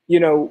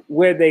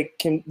 where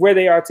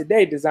they are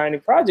today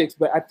designing projects.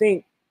 But I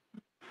think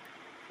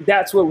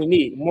that's what we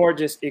need, more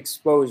just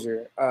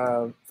exposure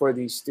for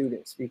these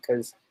students,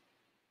 because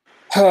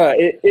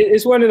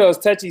it's one of those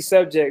touchy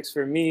subjects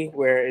for me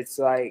where it's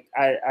like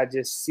I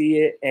just see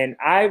it. And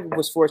I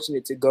was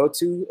fortunate to go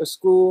to a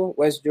school,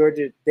 West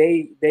Georgia.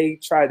 They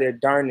try their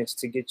darndest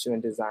to get you in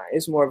design.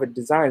 It's more of a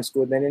design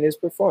school than it is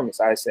performance,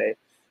 I say.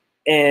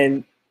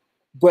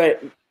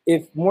 But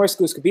if more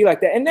schools could be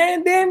like that, and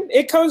then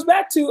it comes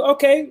back to,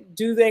 okay,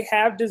 do they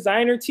have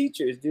designer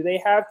teachers? Do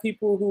they have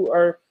people who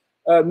are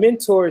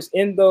mentors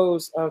in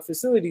those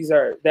facilities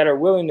that are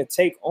willing to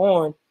take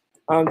on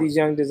these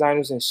young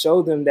designers and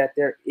show them that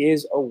there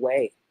is a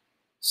way?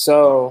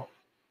 So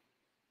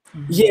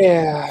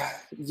yeah,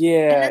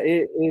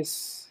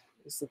 it's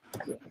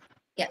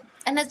yeah.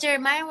 And as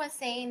Jeremiah was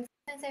saying,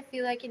 sometimes I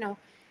feel like,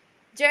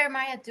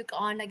 Jeremiah took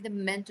on like the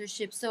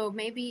mentorship. So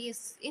maybe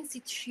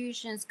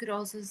institutions could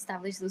also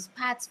establish those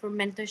paths for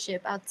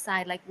mentorship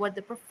outside, like what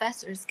the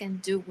professors can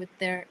do with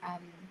their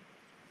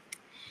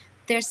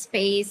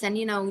space, and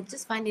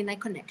just finding like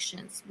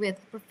connections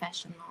with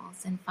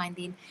professionals and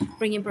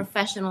bringing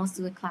professionals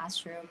to the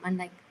classroom, and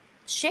like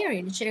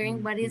sharing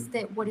what is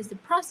the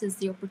process,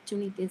 the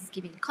opportunities,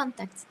 giving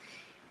context.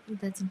 I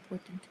think that's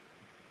important.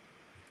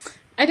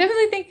 I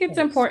definitely think it's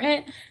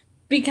important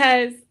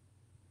because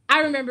I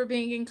remember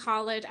being in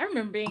college, I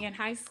remember being in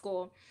high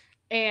school,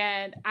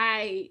 and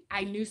I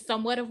knew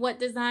somewhat of what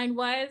design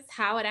was.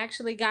 How it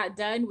actually got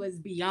done was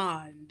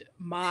beyond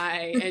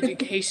my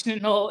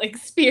educational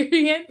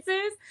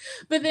experiences.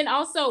 But then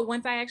also,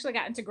 once I actually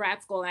got into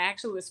grad school, and I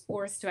actually was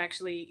forced to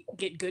actually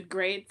get good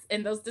grades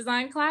in those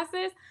design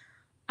classes,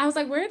 I was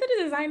like, where are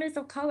the designers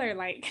of color?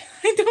 Like,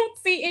 I don't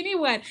see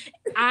anyone.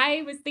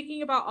 I was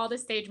thinking about all the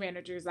stage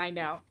managers I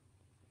know,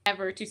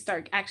 ever to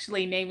start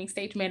actually naming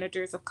stage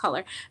managers of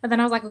color. And then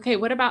I was like, okay,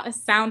 what about a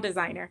sound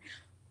designer?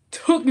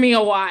 Took me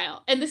a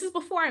while. And this is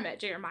before I met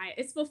Jeremiah.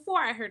 It's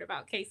before I heard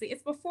about Casey.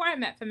 It's before I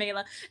met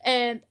Famela.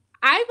 And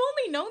I've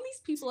only known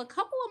these people a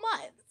couple of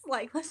months.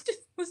 Like, let's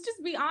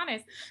just be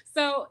honest.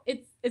 So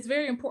it's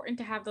very important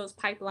to have those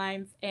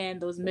pipelines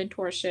and those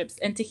mentorships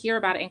and to hear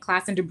about it in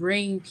class and to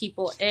bring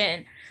people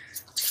in.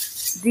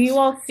 Do you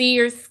all see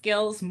your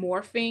skills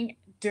morphing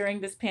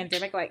during this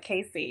pandemic? Like,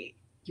 Casey,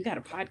 you got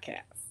a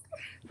podcast.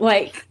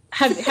 Like,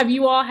 have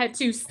you all had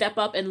to step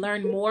up and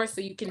learn more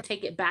so you can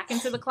take it back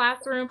into the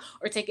classroom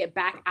or take it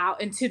back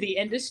out into the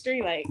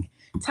industry? Like,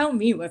 tell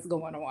me what's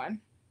going on.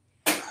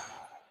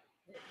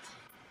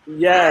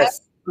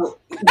 Yes.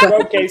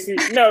 Go, Casey.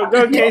 No,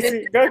 go,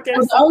 Casey. Go, Casey.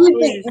 The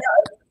only thing,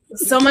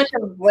 so much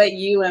of what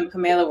you and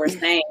Pamela were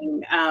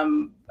saying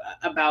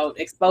about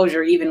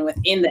exposure, even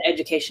within the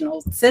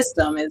educational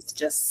system, is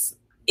just,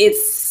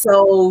 it's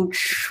so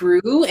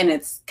true. And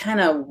it's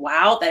kind of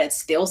wild that it's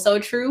still so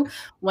true.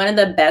 One of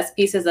the best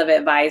pieces of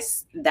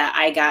advice that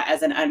I got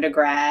as an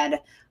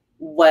undergrad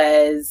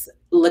was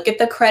look at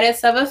the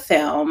credits of a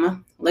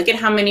film, look at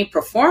how many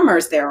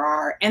performers there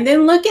are, and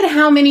then look at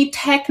how many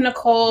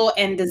technical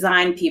and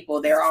design people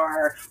there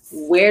are.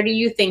 Where do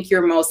you think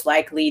you're most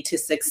likely to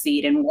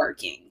succeed in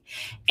working?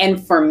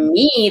 And for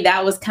me,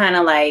 that was kind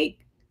of like,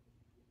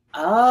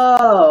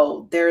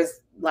 oh, there's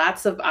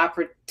lots of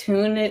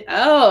opportunity.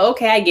 Oh,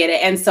 okay, I get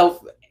it. And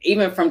so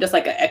even from just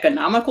like an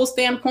economical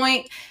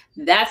standpoint,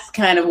 that's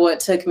kind of what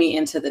took me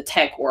into the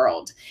tech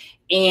world.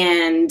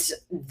 And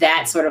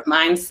that sort of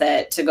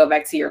mindset, to go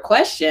back to your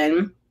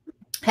question,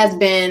 has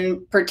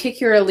been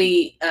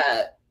particularly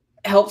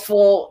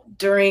helpful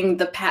during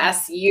the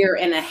past year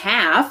and a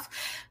half,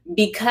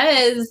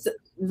 because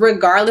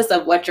regardless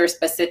of what your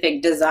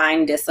specific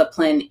design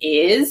discipline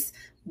is,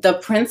 the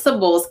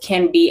principles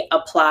can be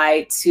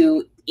applied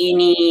to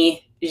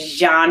any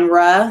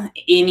genre,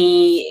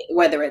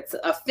 whether it's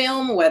a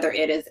film, whether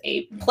it is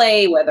a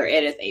play, whether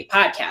it is a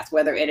podcast,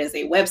 whether it is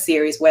a web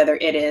series, whether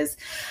it is,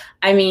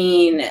 I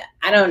mean,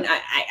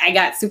 I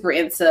got super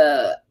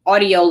into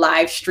audio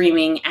live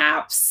streaming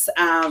apps.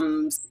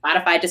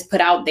 Spotify just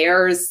put out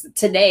theirs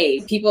today.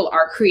 People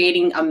are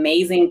creating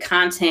amazing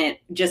content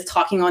just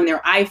talking on their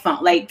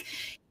iPhone. Like,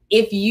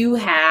 if you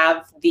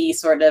have the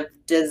sort of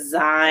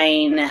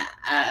design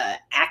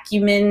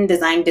acumen,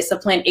 design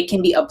discipline, it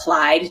can be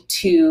applied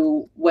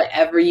to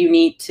whatever you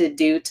need to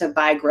do to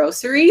buy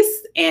groceries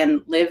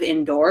and live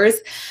indoors.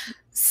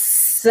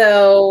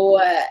 So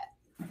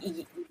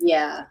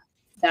yeah,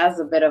 that's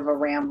a bit of a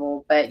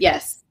ramble, but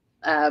yes.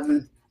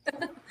 That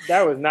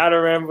was not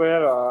a ramble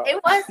at all.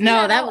 It was.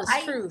 No, that was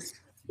truth.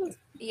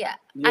 Yeah,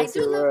 Yes, I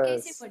do it love,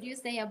 was. Casey, what you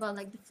say about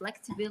like the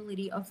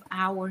flexibility of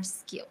our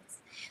skills.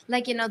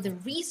 Like, you know, the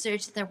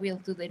research that we'll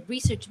do, the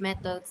research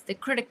methods, the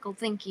critical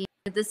thinking,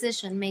 the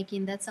decision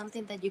making, that's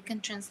something that you can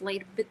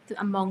translate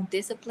among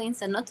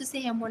disciplines. And not to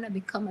say I'm going to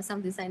become a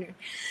sound designer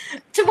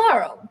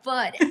tomorrow,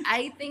 but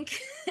I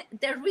think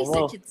the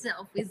research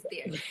itself is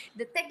there.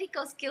 The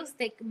technical skills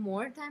take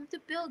more time to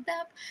build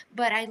up,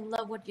 but I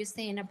love what you're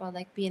saying about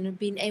like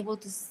being able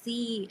to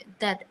see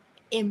that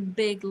in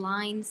big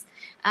lines.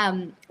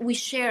 We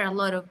share a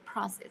lot of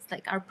process,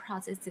 like our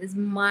processes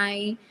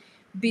might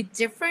be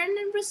different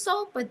in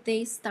result, but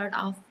they start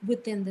off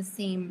within the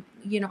same,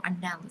 you know,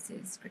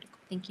 analysis, critical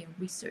thinking,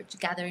 research,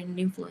 gathering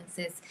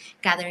influences,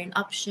 gathering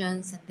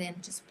options, and then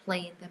just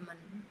playing them and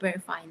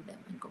verifying them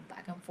and go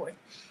back and forth.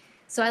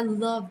 So I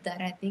love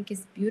that. I think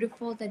it's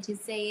beautiful that you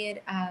say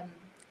it. I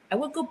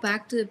will go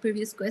back to the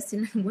previous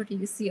question, where do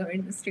you see our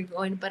industry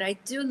going? But I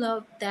do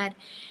love that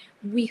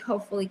we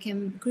hopefully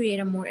can create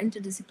a more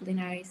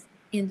interdisciplinary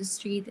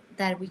industry,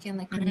 that we can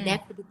like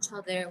connect with each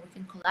other, we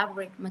can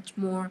collaborate much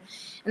more,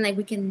 and like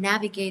we can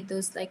navigate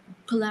those like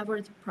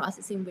collaborative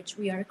process in which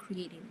we are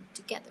creating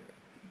together.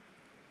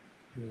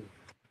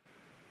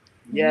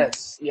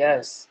 Yes,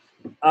 yes.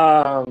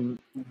 You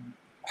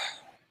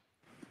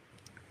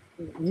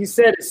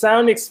said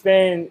sound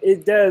expand.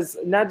 It does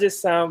not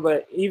just sound,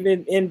 but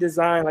even in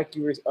design, like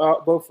you were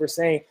both were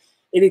saying,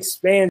 it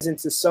expands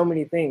into so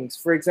many things.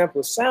 For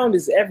example, sound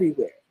is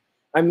everywhere.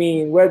 I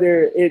mean,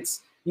 whether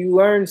it's you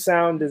learn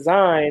sound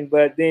design,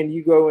 but then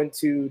you go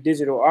into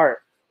digital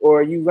art,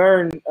 or you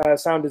learn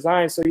sound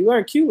design, so you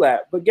learn QLab.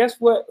 But guess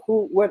what?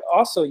 What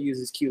also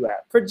uses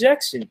QLab?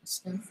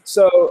 Projections.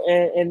 So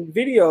and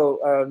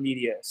video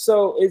media.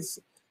 So it's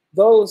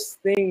those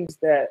things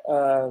that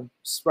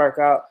spark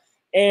out.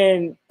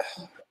 And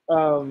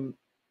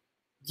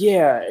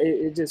yeah,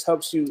 it just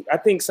helps you. I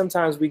think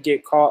sometimes we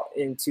get caught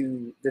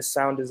into the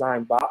sound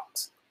design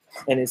box,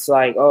 and it's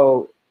like,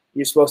 oh,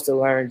 you're supposed to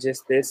learn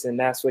just this, and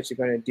that's what you're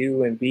going to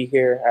do and be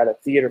here at a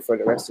theater for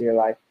the rest of your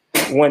life,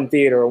 one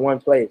theater or one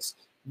place.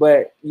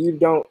 But you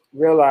don't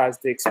realize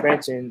the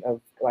expansion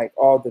of like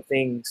all the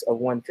things of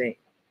one thing.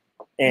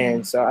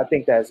 And so I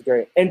think that's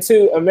great. And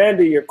to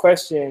Amanda, your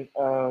question,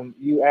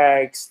 you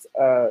asked,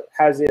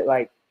 has it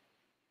like,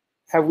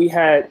 have we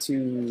had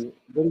to,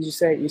 what did you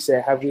say? You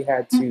said, have we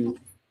had to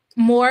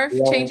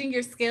changing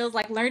your skills,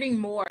 like learning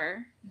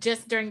more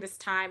just during this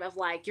time of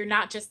like, you're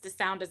not just a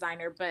sound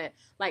designer, but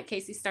like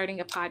Casey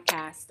starting a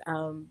podcast.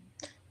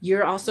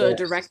 You're also a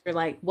director.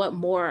 Like, what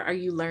more are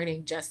you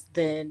learning just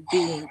than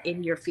being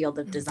in your field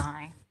of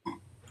design?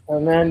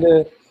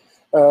 Amanda,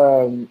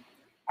 so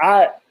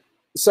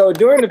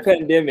during the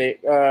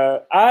pandemic,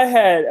 I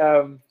had,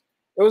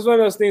 it was one of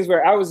those things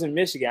where I was in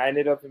Michigan. I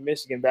ended up in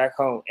Michigan back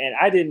home, and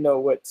I didn't know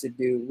what to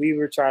do. We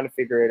were trying to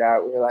figure it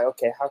out. We were like,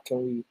 okay, how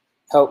can we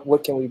help?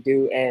 What can we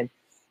do? And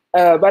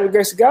by the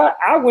grace of God,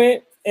 I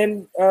went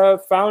and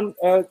found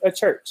a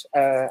church.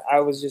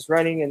 I was just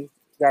running and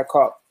got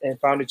caught and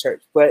found a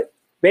church. But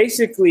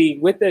basically,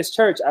 with this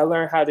church, I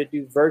learned how to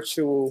do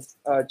virtual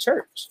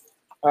church,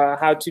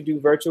 how to do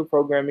virtual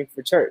programming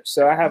for church.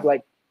 So I have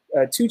like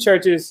 2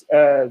 churches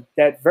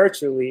that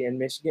virtually in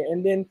Michigan,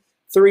 and then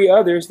 3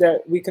 others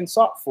that we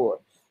consult for.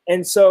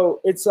 And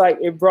so it's like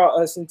it brought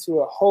us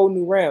into a whole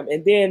new realm.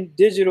 And then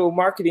digital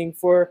marketing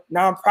for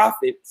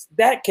nonprofits,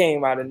 that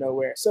came out of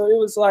nowhere. So it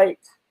was like,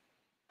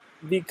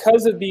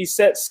 because of these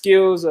set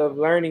skills of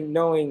learning,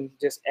 knowing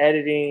just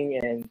editing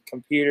and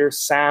computer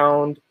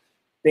sound,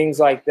 things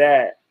like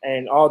that,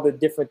 and all the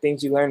different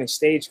things you learn in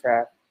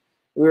stagecraft,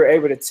 we were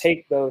able to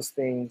take those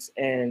things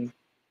and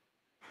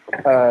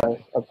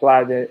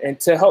apply that and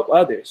to help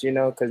others, you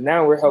know, because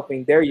now we're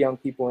helping their young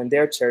people in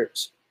their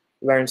church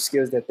learn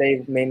skills that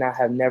they may not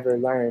have never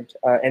learned.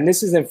 And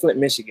this is in Flint,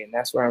 Michigan.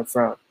 That's where I'm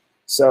from.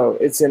 So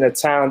it's in a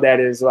town that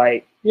is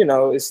like, you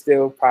know, it's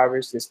still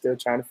impoverished. It's still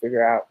trying to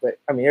figure out. But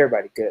I mean,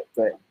 everybody good.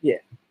 But yeah.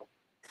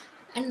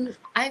 And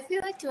I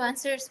feel like to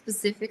answer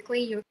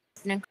specifically your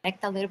question and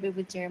connect a little bit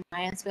with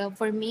Jeremiah as well,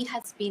 for me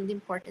has been the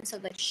importance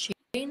of like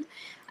sharing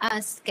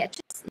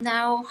sketches.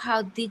 Now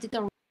how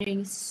digital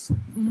writing is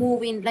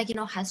moving, like, you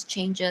know, has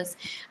changes.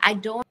 I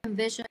don't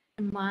envision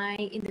my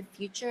in the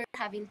future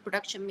having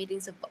production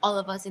meetings of all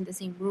of us in the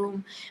same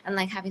room and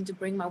like having to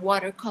bring my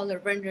watercolor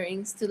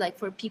renderings to like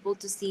for people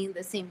to see in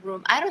the same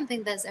room. I don't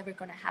think that's ever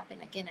going to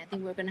happen again. I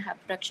think we're going to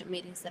have production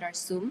meetings that are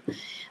Zoom.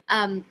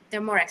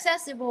 They're more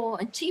accessible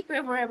and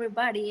cheaper for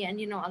everybody, and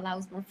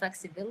allows more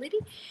flexibility.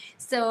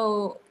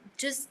 So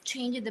just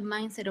changing the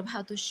mindset of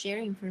how to share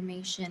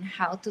information,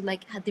 how to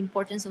like have the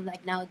importance of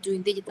like now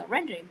doing digital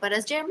rendering. But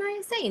as Jeremiah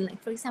is saying, like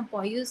for example,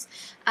 I use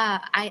an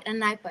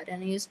iPad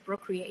and I use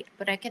Procreate,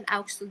 but I can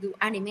also do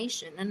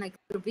animation and like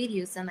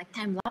videos and like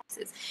time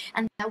lapses,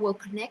 and that will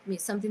connect me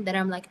something that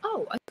I'm like,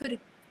 oh, I could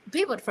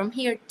pivot from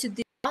here to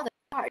this other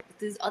part,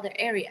 this other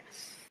area,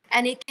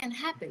 and it can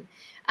happen.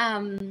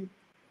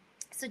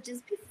 So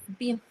just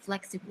being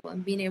flexible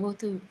and being able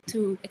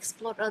to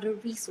explore other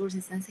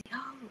resources and say,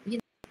 oh,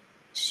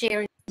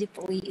 sharing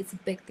digitally is a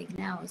big thing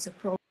now. It's a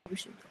pro. We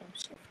should all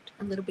shift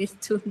a little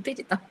bit to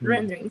digital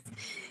renderings.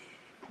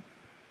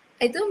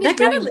 I don't mean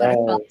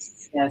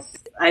yes.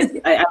 I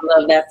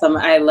love that.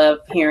 I love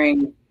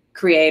hearing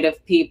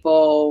creative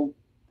people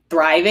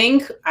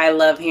thriving. I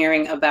love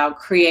hearing about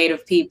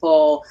creative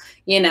people.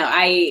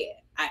 I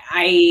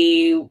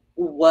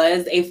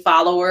was a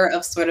follower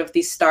of sort of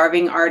the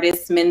starving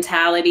artist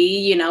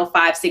mentality,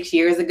 5-6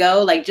 years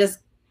ago, like just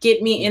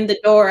get me in the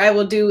door. I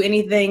will do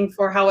anything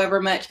for however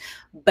much.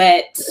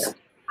 But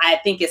I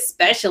think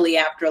especially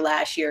after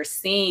last year,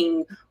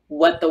 seeing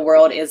what the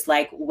world is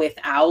like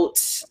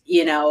without,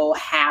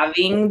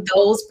 having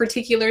those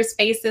particular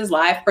spaces,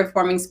 live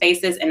performing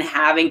spaces, and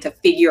having to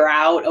figure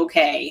out,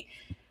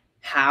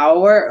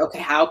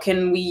 how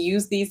can we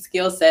use these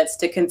skill sets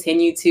to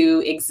continue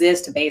to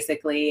exist?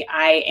 Basically,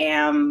 I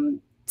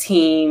am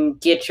team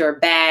get your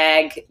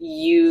bag,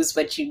 use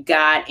what you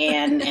got,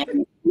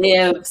 and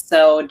live.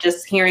 So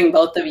just hearing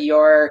both of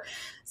your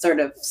sort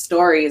of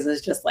stories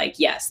is just like,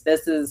 yes,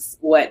 this is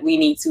what we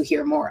need to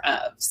hear more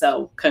of.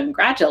 So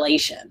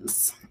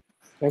congratulations.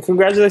 And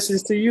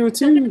congratulations to you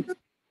too.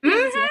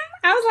 I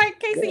was like,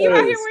 Casey, you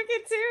out here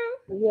working too?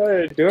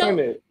 Yeah, doing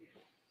it.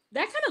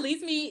 That kind of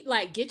leads me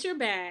like, get your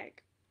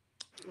bag,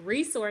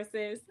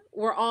 resources.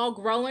 We're all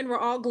growing. We're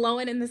all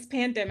glowing in this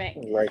pandemic.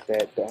 Write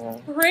that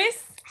down.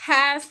 Chris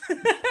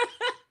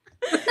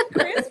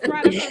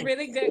brought up a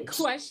really good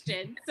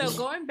question. So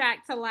going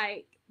back to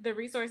like the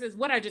resources,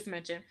 what I just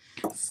mentioned,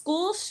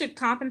 schools should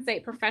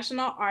compensate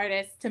professional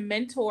artists to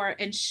mentor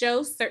and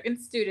show certain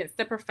students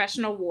the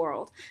professional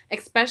world,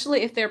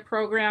 especially if their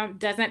program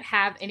doesn't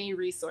have any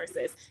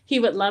resources. He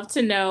would love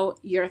to know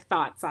your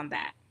thoughts on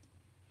that.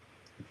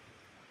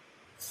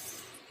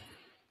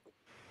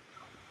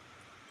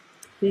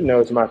 He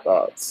knows my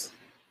thoughts.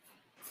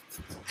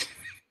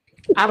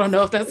 I don't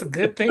know if that's a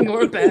good thing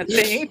or a bad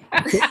thing.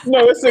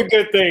 No, it's a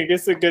good thing.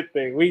 It's a good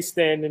thing. We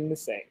stand in the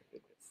same.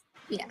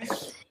 Yeah,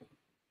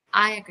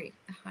 I agree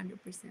 100%.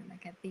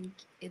 Like, I think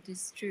it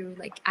is true.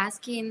 Like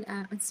asking,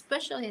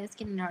 especially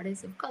asking an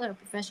artist of color, a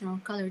professional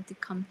of color, to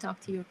come talk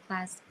to your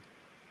class,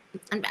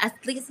 and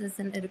at least as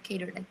an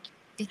educator, like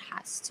it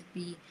has to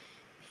be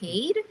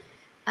paid,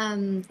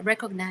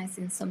 recognized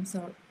in some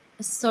sort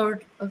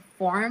of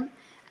form.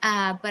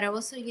 But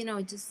also,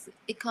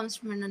 it comes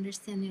from an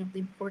understanding of the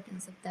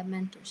importance of that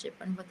mentorship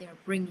and what they are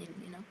bringing.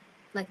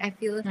 Like I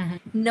feel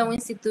no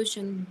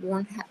institution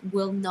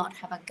will not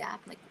have a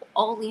gap. Like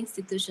all the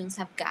institutions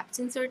have gaps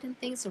in certain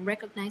things. So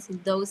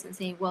recognizing those and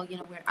saying, well,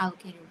 we're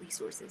allocating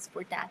resources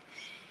for that,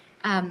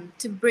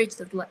 to bridge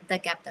the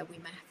gap that we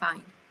might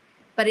find.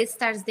 But it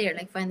starts there,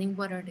 like finding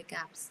what are the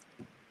gaps.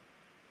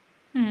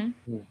 I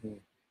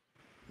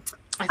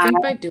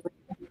think by doing.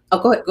 Oh,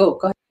 go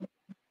ahead.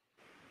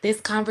 This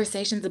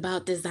conversation's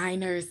about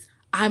designers.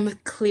 I'm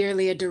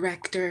clearly a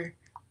director.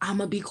 I'm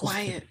gonna be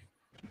quiet.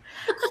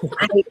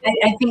 I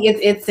think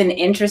it's an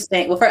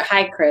interesting. Well,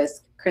 hi,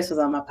 Chris. Chris was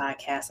on my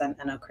podcast. I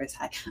know Chris.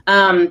 Hi.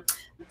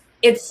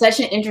 It's such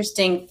an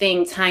interesting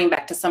thing tying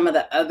back to some of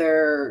the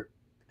other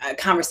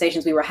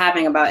conversations we were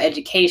having about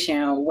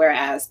education.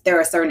 Whereas there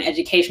are certain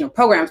educational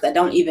programs that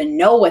don't even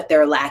know what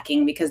they're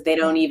lacking because they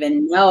don't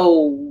even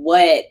know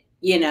what.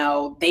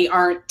 They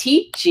aren't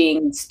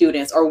teaching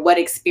students or what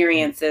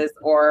experiences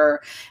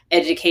or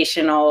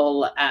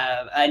educational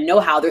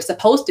know-how they're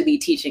supposed to be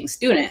teaching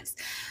students.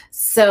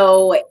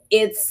 So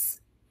it's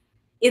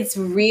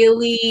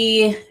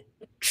really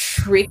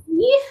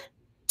tricky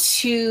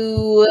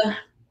to,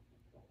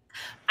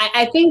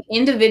 I think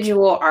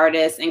individual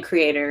artists and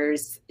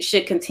creators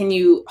should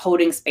continue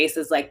holding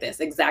spaces like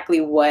this.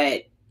 Exactly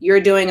what you're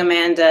doing,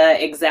 Amanda,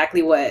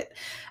 exactly what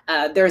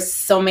there's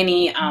so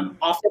many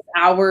office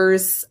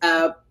hours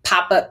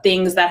pop-up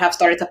things that have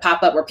started to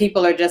pop up where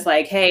people are just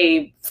like,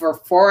 hey, for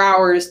 4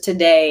 hours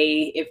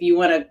today, if you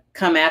want to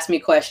come ask me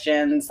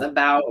questions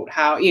about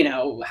how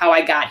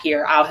I got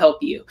here, I'll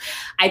help you.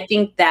 I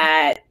think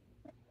that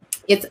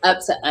it's up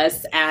to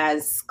us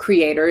as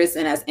creators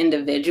and as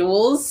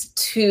individuals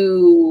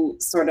to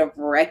sort of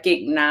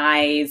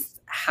recognize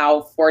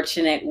how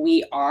fortunate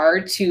we are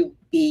to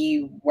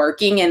be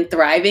working and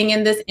thriving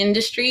in this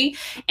industry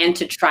and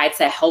to try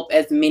to help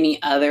as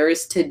many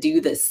others to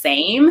do the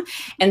same.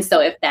 And so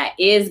if that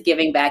is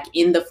giving back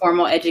in the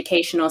formal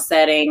educational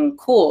setting,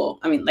 cool.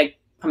 I mean, like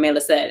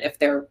Pamela said, if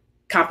they're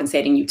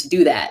compensating you to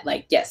do that,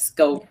 like, yes,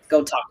 go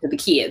talk to the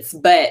kids.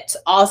 But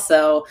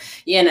also,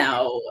 you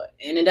know,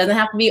 and it doesn't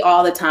have to be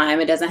all the time.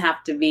 It doesn't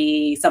have to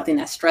be something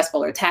that's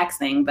stressful or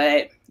taxing.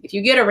 But if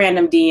you get a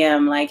random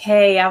DM like,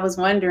 hey, I was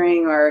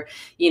wondering, or,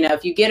 you know,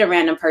 if you get a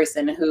random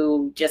person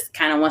who just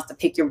kind of wants to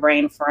pick your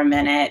brain for a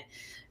minute,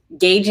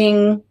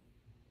 gauging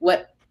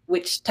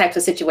which types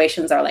of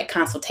situations are like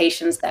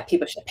consultations that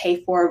people should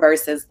pay for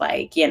versus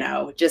like, you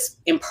know, just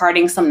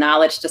imparting some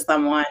knowledge to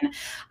someone,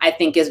 I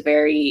think is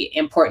very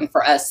important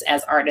for us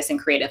as artists and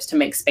creatives to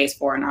make space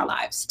for in our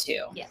lives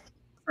too. Yeah.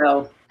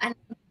 So I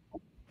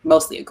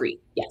mostly agree.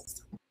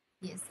 Yes.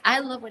 Yes, I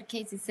love what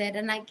Casey said.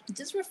 And I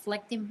just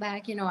reflecting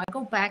back, you know, I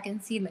go back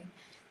and see like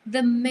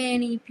the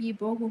many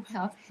people who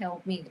have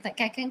helped me.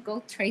 Like I can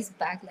go trace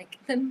back like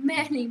the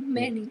many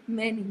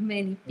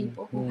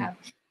people who have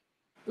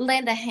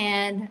lend a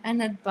hand, an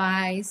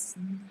advice,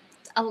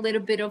 a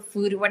little bit of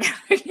food,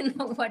 whatever, you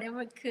know,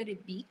 whatever could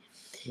it be.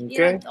 Okay. You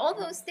know, all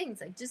those things,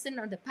 like just, you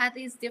know, the path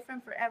is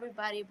different for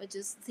everybody, but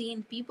just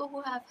seeing people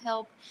who have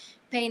helped,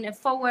 paying it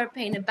forward,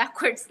 paying it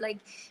backwards, like,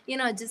 you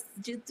know, just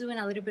doing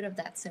a little bit of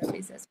that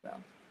service as well.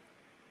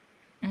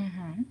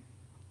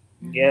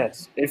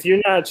 Yes. If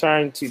you're not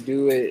trying to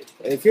do it,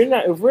 if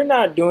we're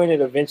not doing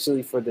it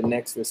eventually for the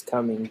next that's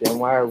coming, then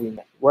why are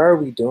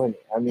we doing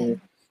it? I mean,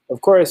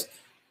 of course,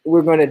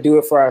 we're going to do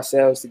it for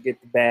ourselves to get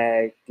the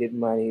bag, get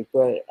money.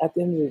 But at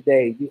the end of the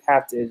day, you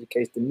have to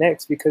educate the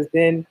next, because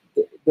then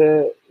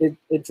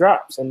it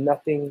drops and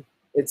nothing.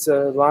 It's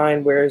a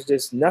line where it's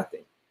just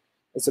nothing.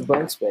 It's a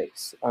blank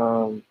space.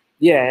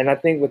 Yeah, and I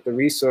think with the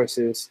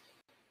resources,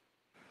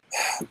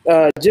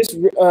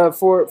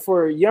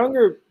 for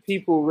younger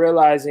people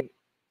realizing,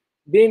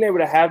 being able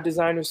to have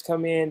designers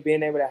come in,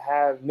 being able to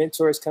have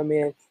mentors come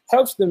in,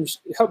 helps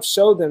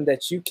show them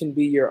that you can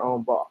be your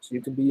own boss.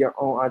 You can be your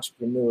own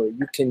entrepreneur.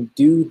 You can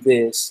do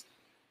this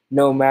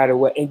no matter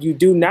what. And you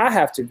do not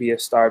have to be a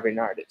starving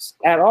artist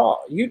at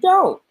all. You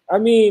don't. I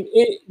mean,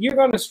 you're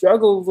going to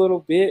struggle a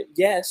little bit,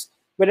 yes.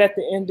 But at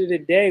the end of the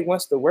day,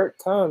 once the work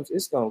comes,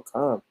 it's going to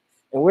come.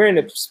 And we're in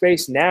a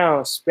space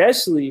now,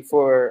 especially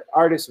for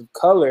artists of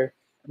color,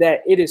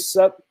 that it is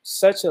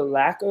such a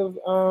lack of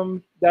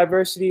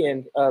diversity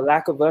and a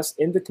lack of us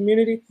in the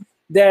community,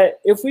 that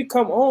if we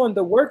come on,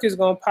 the work is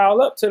going to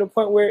pile up to the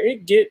point where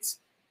it's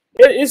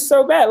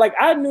so bad. Like,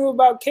 I knew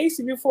about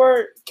Casey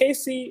before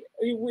Casey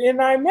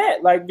and I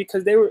met, like,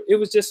 because they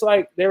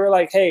were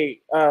like, hey,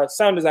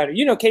 sound designer,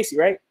 you know Casey,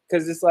 right?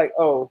 Because it's like,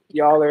 oh,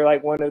 y'all are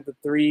like one of the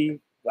 3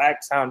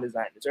 Black sound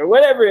designers or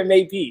whatever it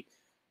may be.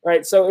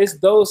 Right. So it's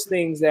those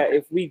things that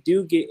if we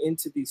do get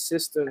into these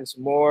systems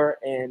more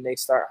and they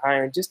start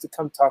hiring just to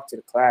come talk to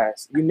the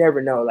class, you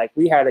never know. Like,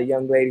 we had a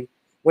young lady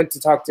went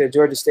to talk to a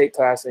Georgia State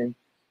class, and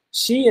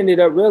she ended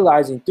up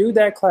realizing through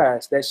that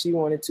class that she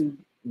wanted to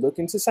look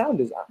into sound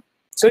design.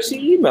 So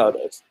she emailed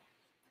us,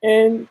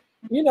 and,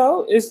 you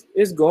know,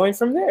 it's going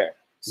from there.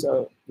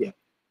 So, yeah.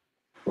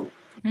 All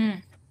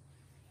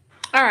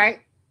right.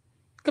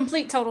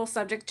 Complete total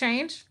subject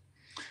change.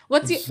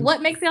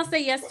 What makes y'all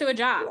say yes to a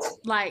job?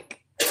 Like,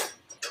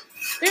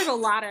 there's a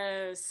lot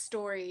of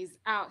stories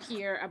out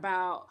here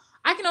about,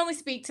 I can only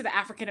speak to the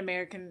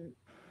African-American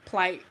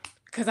plight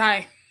because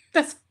I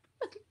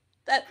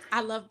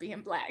love being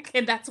Black,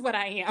 and that's what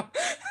I am.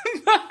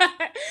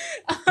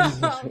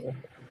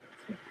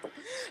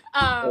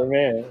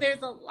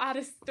 There's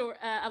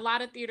a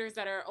lot of theaters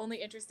that are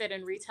only interested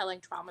in retelling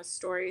trauma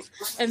stories.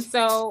 And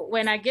so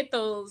when I get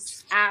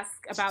those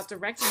asked about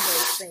directing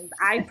those things,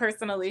 I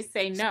personally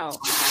say no.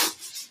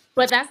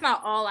 But that's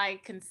not all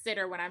I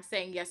consider when I'm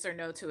saying yes or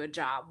no to a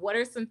job. What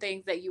are some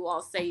things that you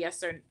all say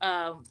yes or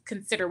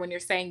consider when you're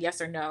saying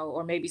yes or no,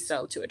 or maybe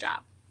so, to a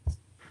job?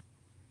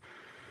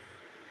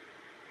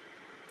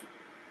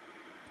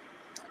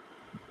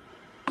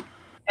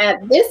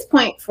 At this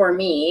point for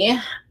me,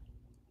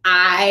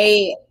 are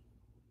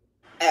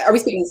we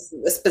speaking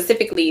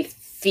specifically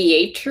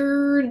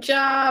theater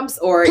jobs,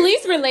 or?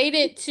 Please relate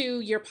it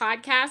to your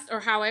podcast or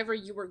however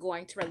you were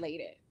going to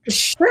relate it.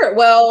 Sure.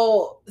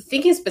 Well,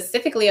 thinking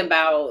specifically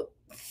about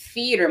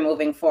theater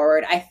moving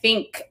forward, I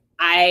think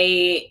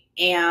I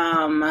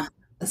am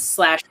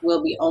 /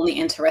 will be only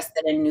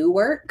interested in new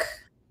work.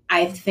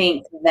 I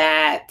think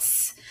that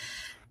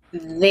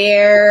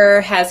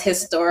there has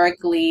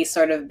historically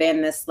sort of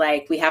been this,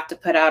 like, we have to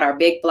put out our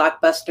big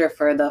blockbuster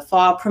for the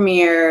fall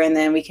premiere, and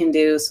then we can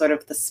do sort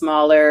of the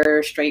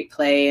smaller straight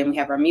play, and we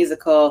have our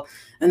musical,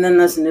 and then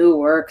this new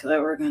work that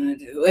we're going to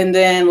do, and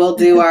then we'll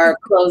do our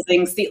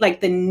closing seat.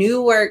 Like, the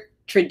new work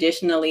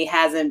traditionally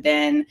hasn't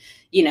been,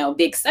 you know,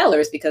 big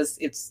sellers because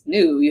it's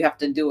new. You have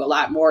to do a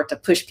lot more to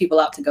push people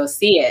out to go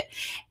see it.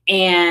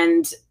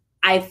 And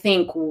I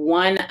think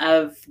one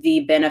of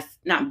the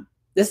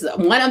this is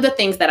one of the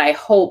things that I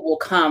hope will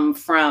come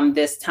from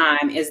this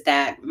time, is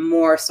that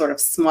more sort of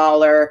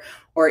smaller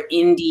or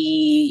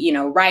indie,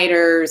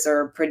 writers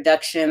or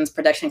production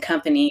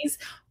companies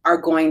are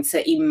going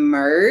to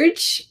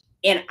emerge.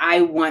 And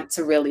I want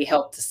to really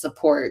help to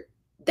support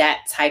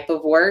that type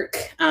of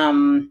work.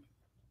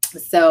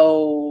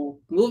 So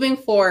moving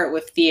forward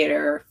with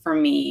theater, for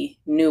me,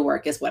 new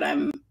work is what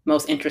I'm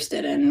most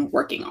interested in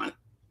working on.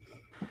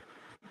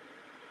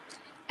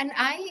 And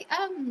I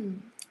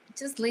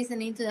just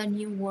listening to the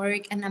new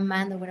work and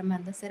what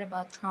Amanda said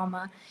about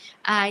trauma,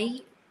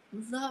 I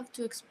love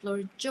to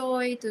explore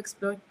joy, to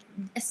explore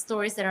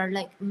stories that are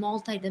like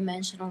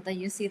multidimensional, that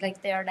you see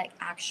like they are like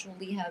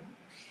actually have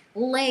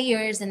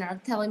layers and are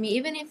telling me,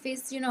 even if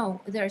it's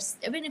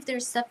even if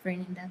there's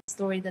suffering in that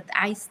story, that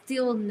I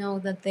still know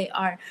that they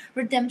are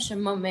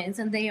redemption moments,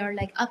 and they are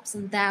like ups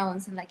and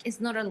downs, and like it's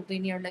not a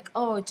linear like,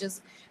 oh,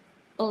 just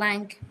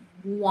blank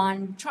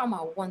one trauma,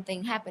 one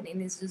thing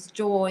happening. It's just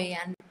joy,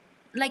 and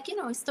like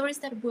stories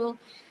that will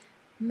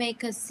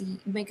make us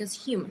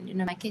human. In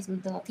my case,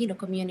 with the Latino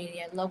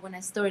community, I love when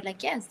a story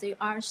like, yes, there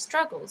are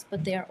struggles,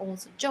 but there are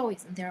also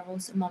joys, and there are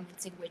also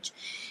moments in which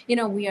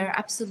we are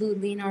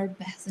absolutely in our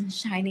best and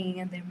shining,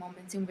 and there are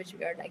moments in which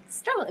we are like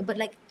struggling, but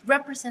like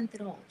represent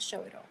it all,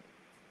 show it all.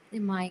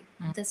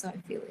 That's how I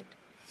feel it.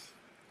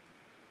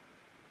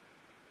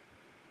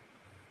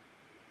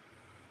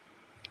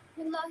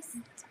 We lost.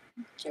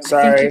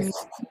 Sorry,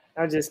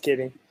 I'm just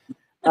kidding.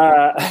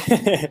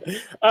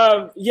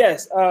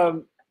 Yes,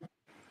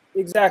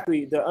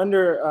 exactly.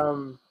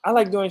 I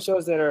like doing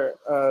shows that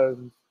are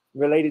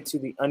related to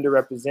the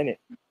underrepresented.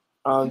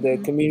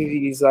 The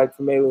communities, like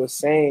Pamela was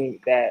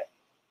saying, that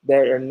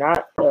are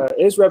not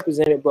is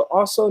represented, but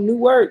also new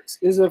works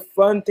is a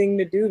fun thing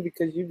to do,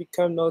 because you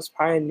become those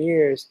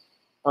pioneers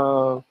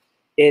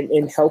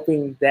in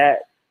helping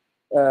that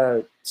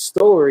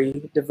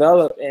story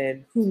develop,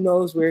 and who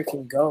knows where it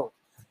can go.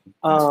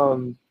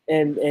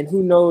 And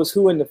who knows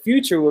who in the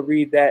future will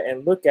read that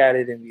and look at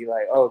it and be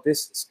like, oh,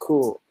 this is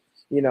cool.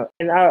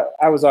 And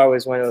I was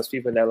always one of those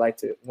people that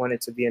wanted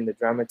to be in the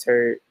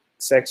dramaturg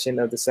section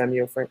of the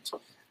Samuel French,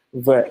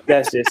 but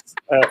that's just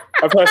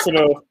a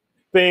personal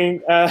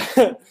thing.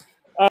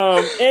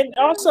 And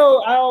also,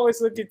 I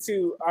always look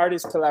into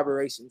artist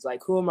collaborations,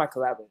 like who am I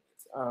collaborating with?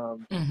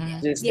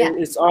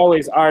 It's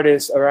always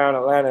artists around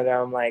Atlanta that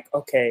I'm like,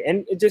 okay,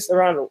 and just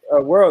around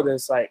the world,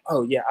 it's like,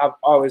 oh yeah, I've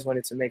always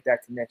wanted to make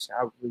that connection.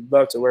 I would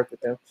love to work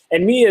with them.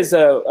 And me as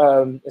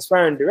a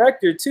aspiring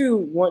director too,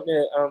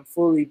 wanting to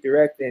fully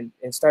direct and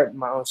start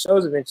my own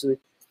shows eventually,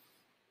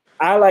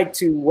 I like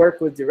to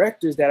work with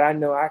directors that I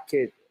know I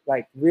could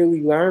like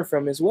really learn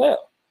from as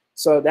well.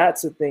 So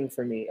that's a thing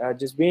for me,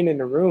 just being in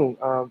the room,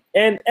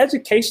 and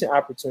education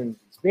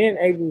opportunities, being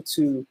able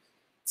to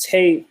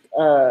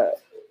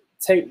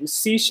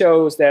see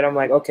shows that I'm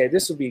like, okay,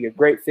 this would be a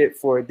great fit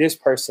for this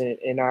person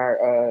on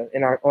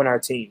our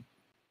team,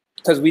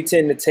 because we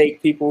tend to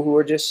take people who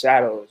are just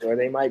shadows, or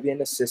they might be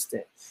an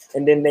assistant,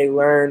 and then they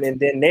learn,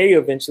 and then they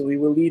eventually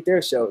will lead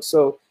their show.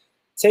 So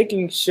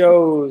taking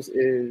shows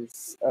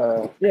is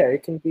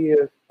it can be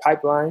a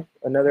pipeline,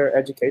 another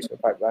educational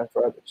pipeline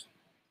for others.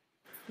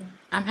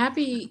 I'm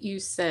happy you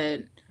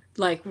said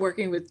like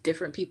working with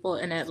different people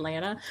in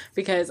Atlanta,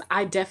 because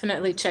I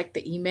definitely check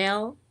the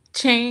email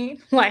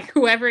chain, like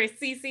whoever is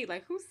CC,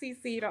 like who's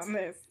CC'd on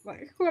this,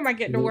 like who am I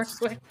getting to work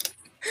with?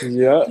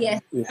 Yeah.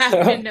 I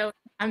didn't know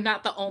I'm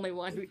not the only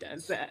one who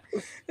does that.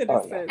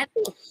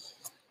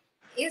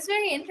 It's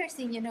very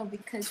interesting,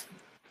 because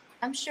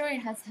I'm sure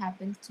it has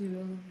happened to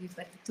you,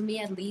 but to me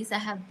at least, I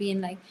have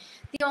been like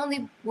the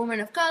only woman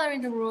of color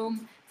in the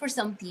room for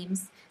some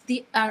teams.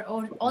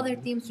 Or other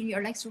teams when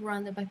you're like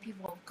surrounded by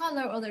people of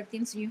color, other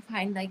teams when you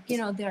find like,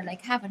 they're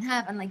like half and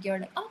half, and like you're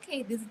like,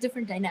 okay, this is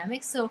different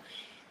dynamics. So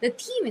the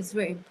team is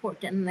very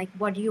important, like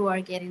what you are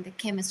getting, the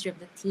chemistry of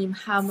the team,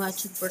 how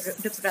much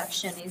the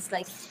production is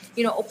like,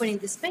 opening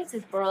the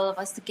spaces for all of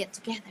us to get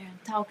together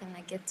and talk, and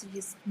like get to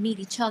just meet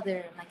each other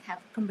and like have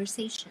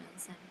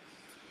conversations,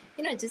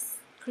 and just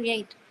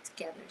create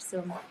together.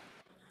 So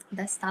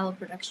that style of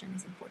production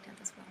is important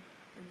as well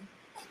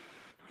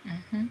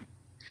for me.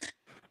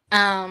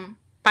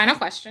 Final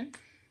question.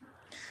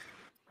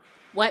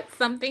 What's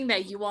something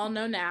that you all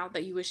know now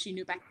that you wish you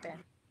knew back then?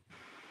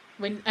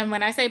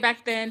 When I say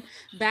back then,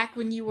 back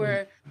when you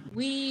were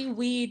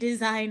wee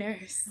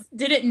designers,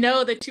 didn't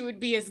know that you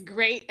would be as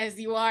great as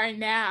you are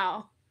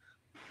now.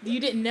 You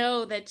didn't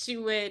know that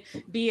you would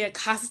be a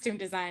costume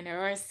designer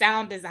or a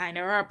sound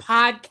designer or a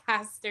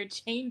podcaster,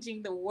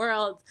 changing the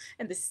world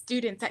and the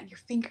students at your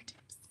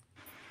fingertips.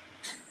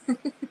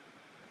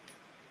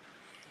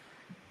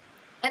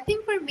 I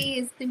think for me,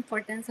 it's the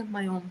importance of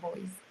my own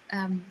voice,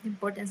 the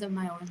importance of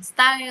my own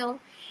style,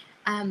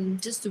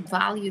 just to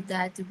value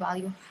that, to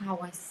value how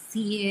I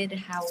see it,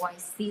 how I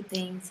see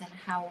things, and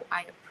how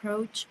I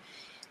approach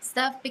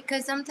stuff.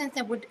 Because sometimes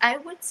I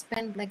would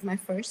spend like my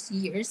first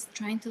years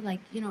trying to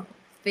like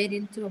fit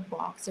into a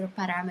box or a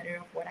parameter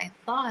of what I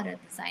thought a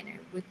designer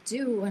would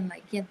do, and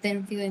like yet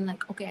then feeling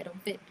like, okay, I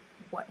don't fit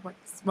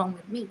what's wrong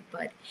with me.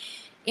 But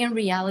in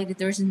reality,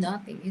 there's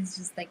nothing. It's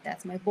just like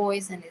that's my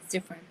voice, and it's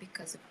different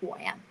because of who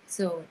I am.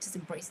 So just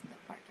embracing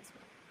that part as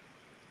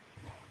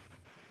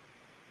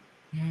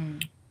well.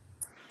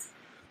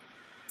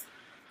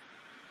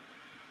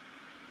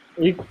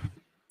 You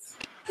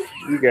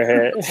go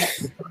ahead.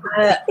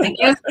 I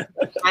guess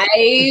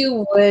I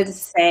would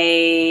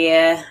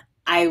say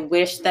I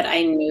wish that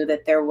I knew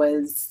that there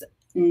was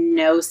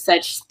no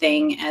such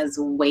thing as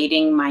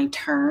waiting my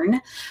turn.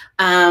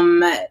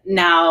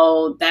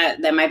 Now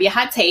that might be a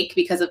hot take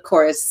because of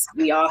course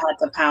we all had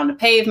to pound the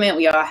pavement.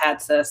 We all had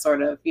to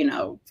sort of,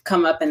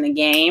 come up in the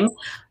game.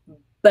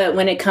 But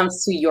when it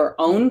comes to your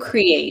own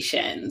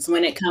creations,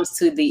 when it comes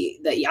to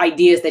the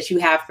ideas that you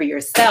have for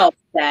yourself,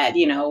 that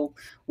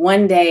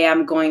one day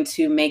I'm going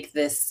to make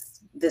this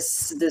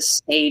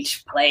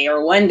stage play,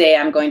 or one day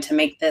I'm going to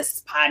make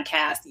this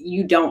podcast,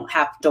 you don't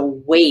have to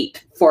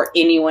wait for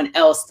anyone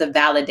else to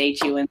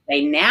validate you and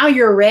say, now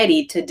you're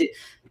ready to do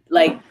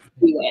it.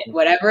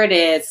 Whatever it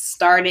is,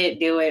 start it,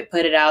 do it,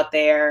 put it out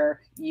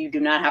there. You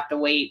do not have to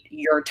wait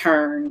your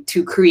turn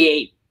to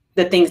create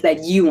the things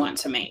that you want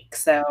to make.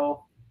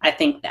 So I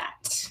think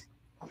that.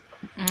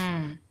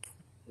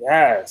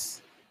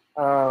 Yes.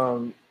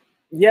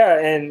 Yeah,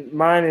 and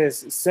mine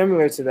is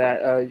similar to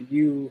that.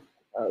 You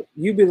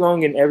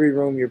belong in every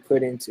room you're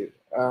put into.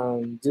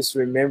 Just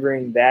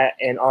remembering that,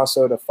 and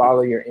also to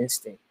follow your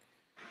instinct,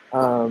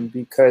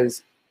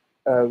 because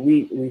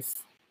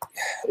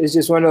it's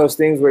just one of those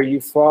things where you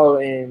fall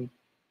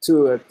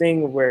into a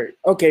thing where,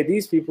 okay,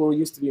 these people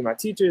used to be my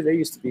teachers, they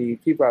used to be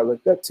people I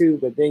looked up to,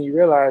 but then you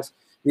realize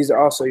these are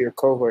also your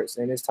cohorts,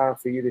 and it's time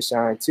for you to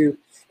shine too.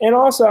 And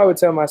also, I would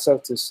tell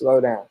myself to slow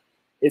down.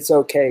 It's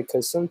okay,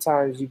 because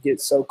sometimes you get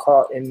so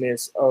caught in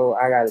this, oh,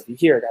 I got to be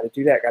here, got to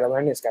do that, got to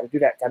learn this, got to do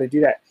that, got to do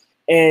that.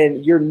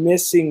 And you're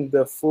missing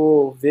the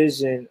full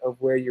vision of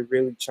where you're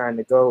really trying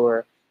to go,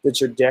 or the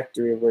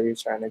trajectory of where you're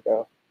trying to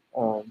go.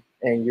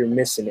 And you're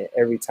missing it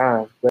every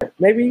time. But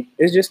maybe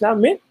it's just not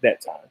meant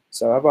that time.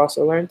 So I've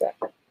also learned that.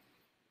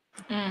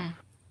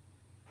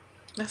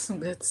 That's some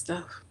good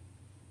stuff.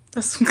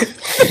 That's some good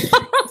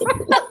stuff.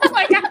 Oh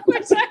my God, I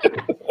wish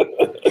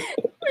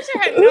I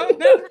had known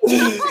that.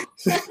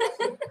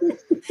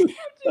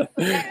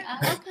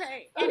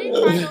 Okay.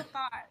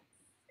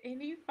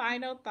 Any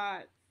final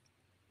thoughts?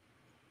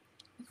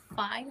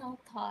 Final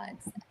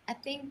thoughts. I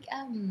think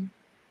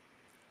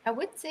I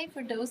would say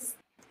for those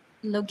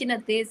looking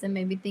at this and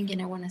maybe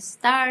thinking I want to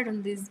start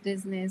on this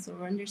business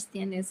or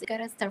understand this, you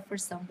gotta start from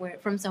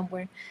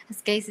somewhere.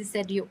 As Casey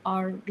said, you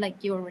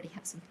already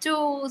have some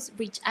tools,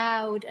 reach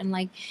out, and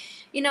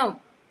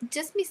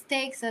just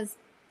mistakes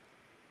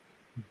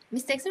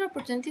are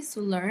opportunities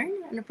to learn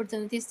and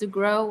opportunities to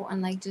grow,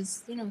 and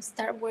just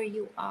start where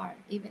you are,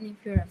 even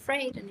if you're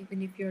afraid and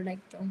even if you're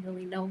don't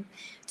really know.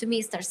 To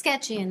me, start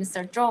sketching and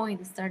start drawing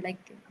and start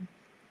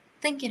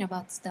thinking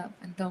about stuff,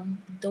 and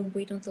don't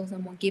wait until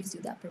someone gives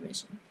you that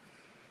permission.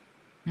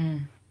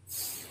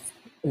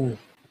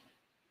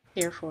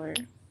 Here for it.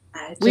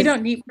 We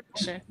don't need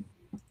permission.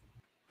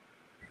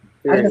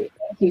 I just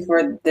thank you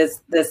for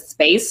this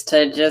space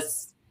to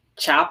just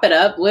chop it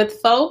up with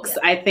folks.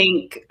 Yeah.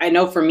 I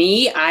know for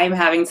me, I'm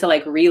having to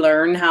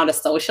relearn how to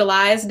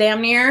socialize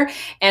damn near.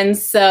 And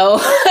so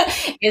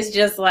it's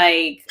just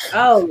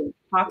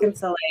talking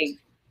to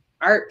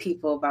art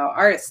people about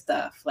art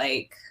stuff.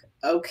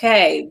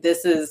 Okay,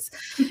 this is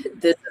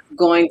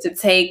going to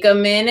take a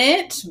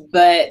minute,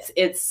 but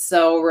it's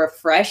so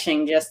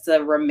refreshing just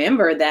to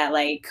remember that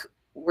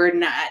we're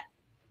not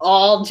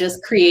all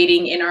just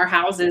creating in our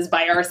houses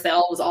by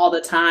ourselves all the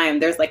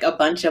time. There's a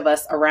bunch of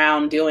us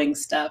around doing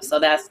stuff. So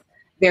that's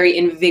very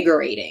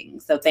invigorating.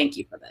 So thank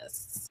you for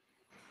this.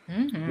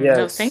 Yes.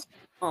 No, thank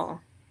you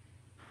all.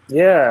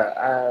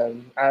 Yeah,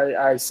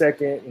 I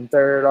second and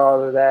third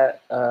all of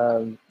that.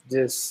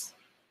 Just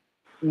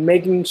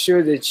making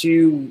sure that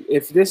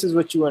if this is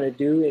what you want to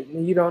do,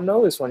 and you don't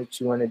know it's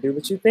what you want to do,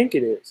 but you think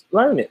it is,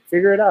 learn it,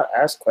 figure it out,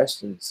 ask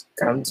questions,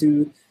 come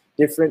to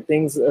different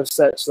things of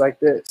such like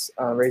this,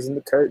 Raising the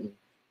Curtain.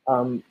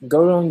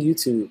 Go on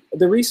YouTube.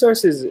 The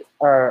resources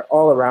are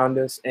all around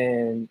us,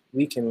 and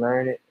we can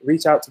learn it.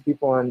 Reach out to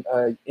people on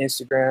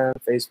Instagram,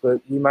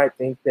 Facebook. You might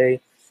think they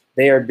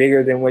are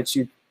bigger than what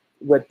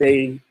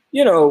they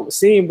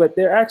seem, but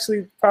they're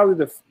actually probably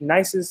the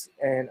nicest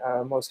and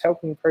most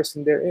helping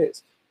person there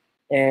is.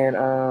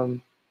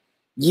 And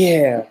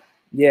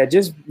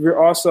just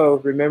also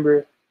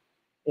remember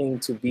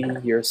to be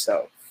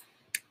yourself.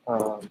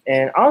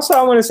 And also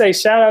I want to say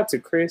shout out to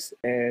Chris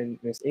and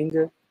Miss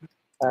Inga.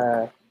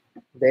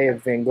 They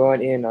have been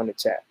going in on the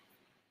chat.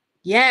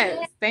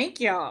 Yes,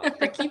 thank y'all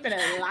for keeping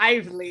it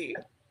lively.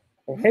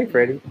 Hey,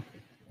 Freddie.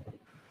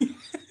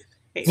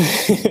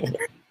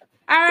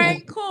 All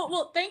right, cool.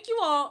 Well, thank you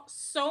all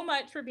so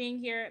much for being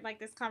here.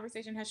 This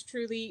conversation has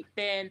truly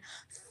been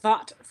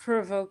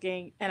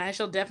thought-provoking, and I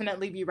shall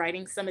definitely be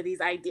writing some of these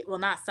ideas. Well,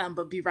 not some,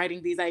 but be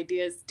writing these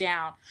ideas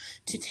down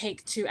to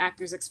take to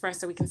Actors Express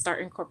so we can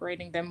start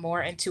incorporating them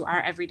more into our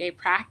everyday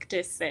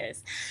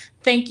practices.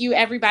 Thank you,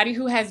 everybody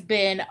who has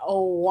been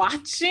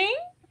watching.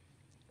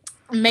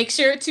 Make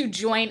sure to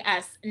join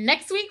us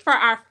next week for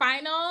our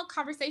final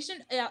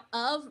conversation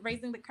of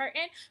Raising the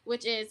Curtain,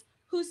 which is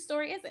whose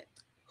story is it?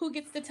 Who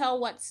gets to tell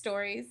what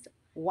stories?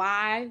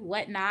 Why?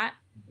 What not?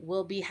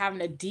 We'll be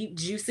having a deep,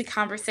 juicy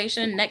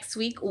conversation next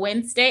week,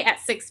 Wednesday at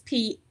 6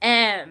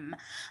 p.m.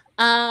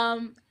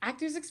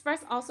 Actors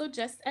Express also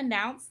just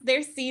announced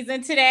their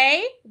season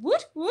today.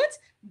 Woot woot!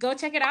 Go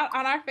check it out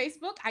on our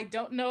Facebook. I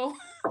don't know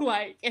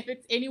like if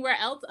it's anywhere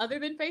else other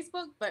than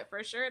Facebook, but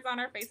for sure it's on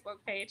our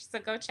Facebook page. So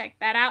go check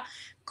that out.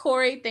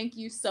 Corey, thank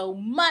you so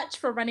much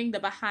for running the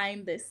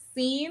behind the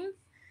scenes.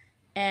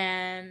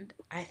 And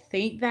I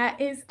think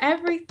that is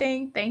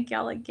everything. Thank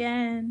y'all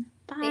again.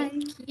 Bye.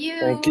 Thank you.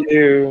 Thank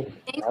you.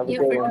 Thank Have a you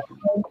good for one.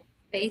 the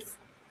space.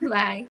 Bye.